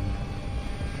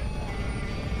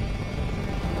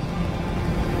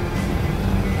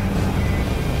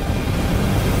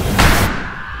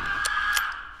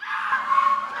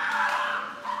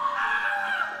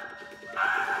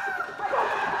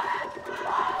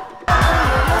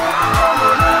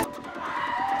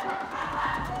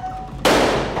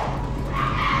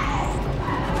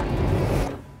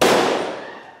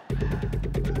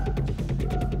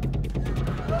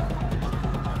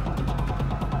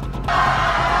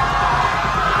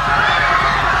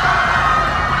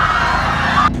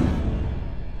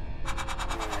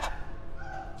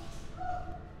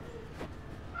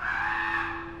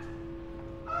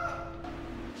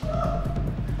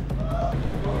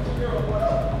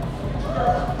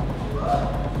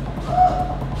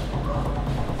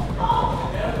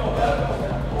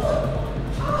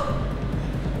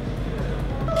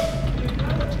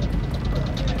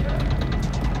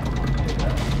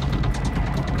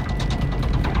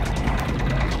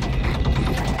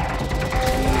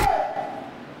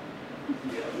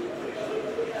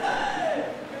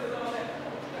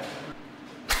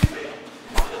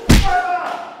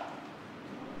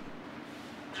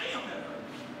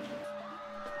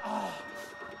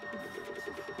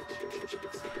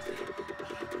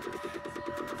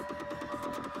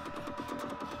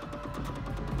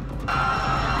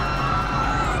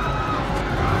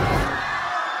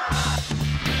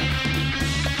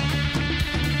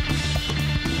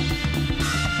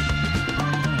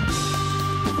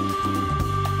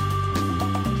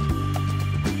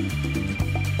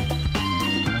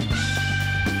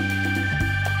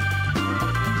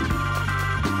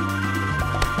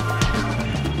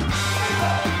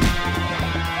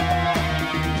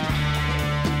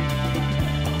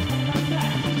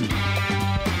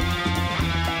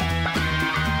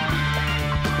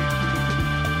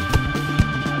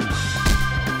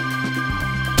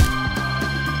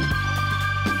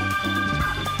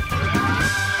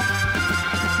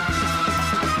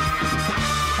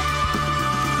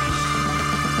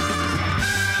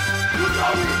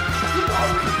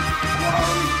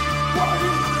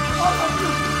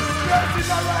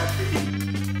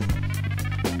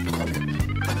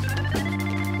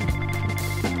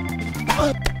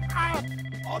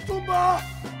 Otumba!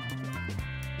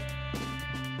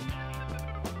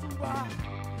 Otumba!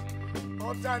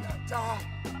 Otanata!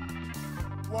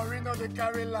 Warri no dey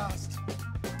carry last.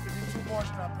 If it's too much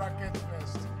na bracket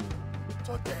first.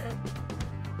 Today,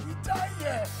 we die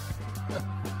here.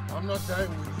 I'm not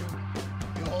dying with you.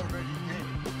 You're already dead.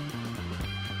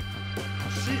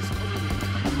 She's coming with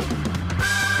you.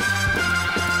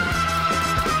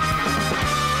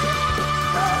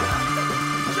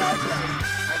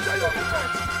 Enjoy your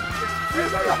movement.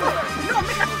 No,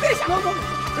 make a finish. No.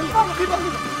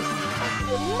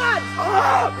 You're mad.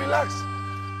 Ah, relax.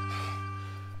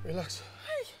 Relax.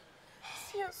 Hey,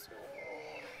 serious.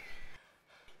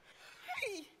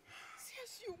 Hey,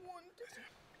 serious, you want it.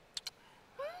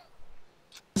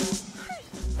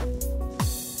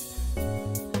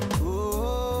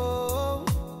 Oh,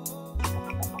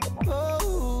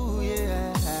 oh,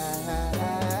 yeah.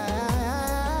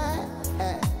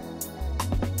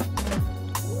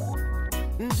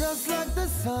 Just like the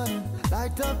sun,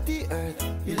 light up the earth,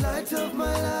 you light up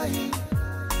my life.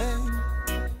 And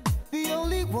the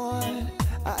only one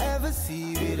I ever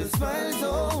see with a smile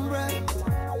so bright.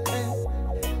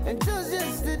 And just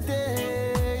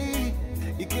yesterday,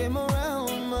 you came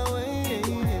around my way.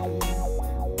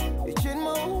 You changed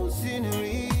my whole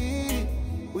scenery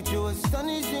with your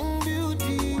astonishing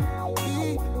beauty.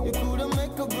 You couldn't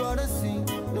make a brother sing.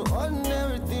 No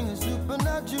ordinary thing, a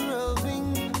supernatural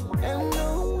thing. And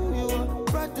no, you are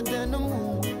brighter than the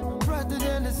moon, brighter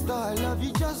than the star. I love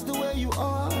you just the way you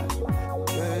are.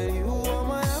 Girl, you are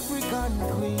my African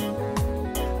queen.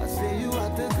 I say you are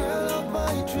the girl of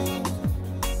my dreams.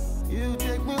 You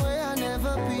take me where I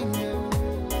never been.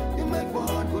 You make my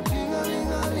heart go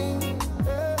ting-a-ling-a-ling.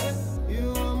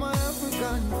 You are my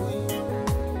African queen.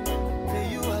 Say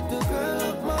you are the girl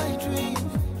of my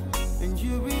dreams. And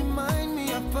you remind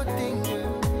me of a thing,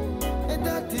 girl. And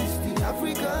that is the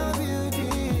African beauty.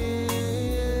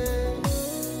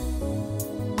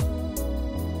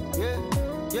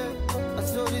 Yeah, I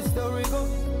saw this story go.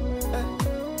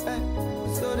 I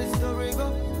saw this story go.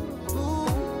 Ooh.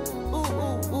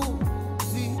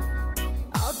 See,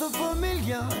 out of a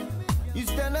million, you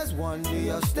stand as one,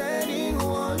 the outstanding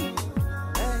one.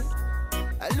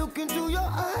 I look into your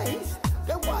eyes,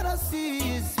 and what I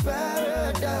see is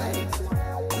paradise.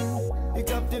 You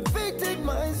captivated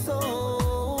my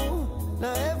soul.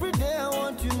 Now every day I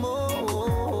want you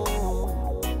more.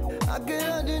 I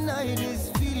cannot deny this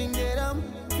feeling that I'm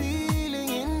feeling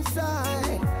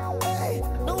inside. Hey,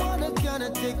 no one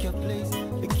cannot take your place.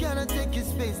 You cannot take your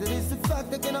space. That is the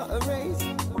fact I cannot erase.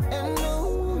 And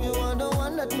no, you are the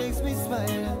one that makes me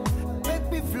smile.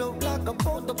 Make me float like a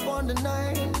boat upon the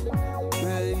Nile.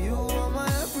 Well, you are my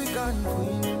African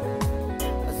queen.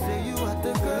 I say you are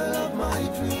the girl of my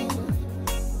dreams.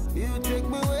 You take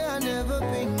me where I never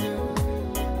been, girl.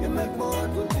 You make my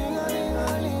heart go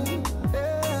ting-a-ling-a-ling.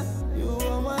 Yeah, you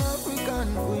are my African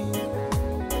queen.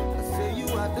 I say you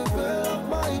are the girl of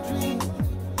my dreams.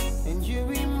 And you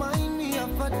remind me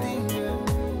of a thing, girl.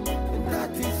 And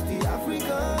that is the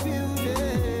African beauty. Yeah.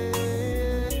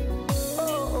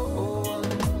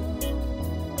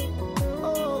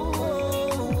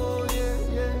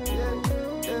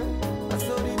 I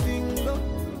saw the thing go.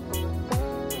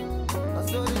 I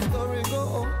saw the story go.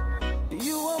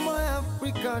 You are my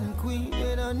African queen,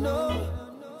 and I know.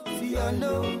 See, I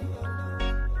know.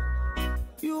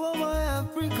 You are my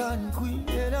African queen,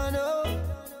 and I know.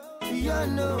 See, I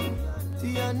know.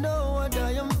 See, I know what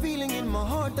I am feeling in my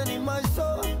heart and in my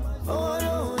soul. Oh, I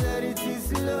know that it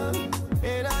is love.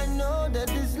 And I know that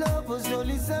this love was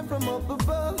only sent from up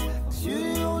above. You're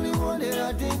the only one that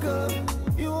I think of.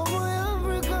 You are my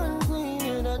African queen,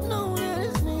 and I know that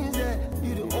it means that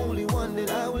you're the only one that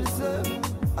I will serve.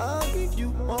 I'll give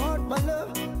you my heart, my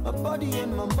love, my body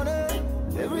and my money.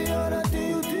 Every other thing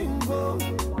you think of.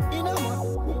 You know what?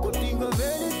 Who could think of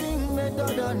anything better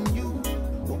than you?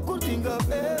 Who could think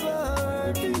of ever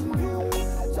hurting you?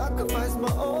 Sacrifice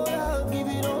my all, I'll give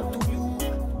it all to you.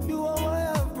 You are my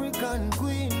African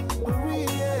queen, Maria.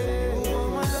 You are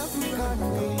my African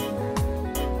queen,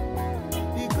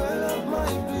 the girl of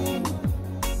my dream.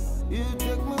 You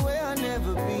take me where I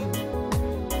never been.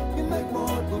 You make my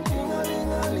heart go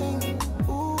ting-a-ling-a-ling.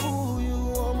 Ooh, you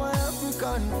are my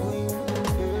African queen,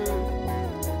 yeah.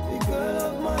 The girl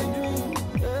of my dream,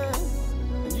 yeah.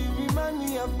 And you remind me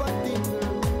of a thing,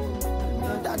 girl.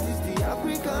 Now that is the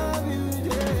African beauty,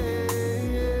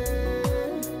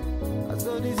 yeah. I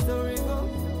saw this story go.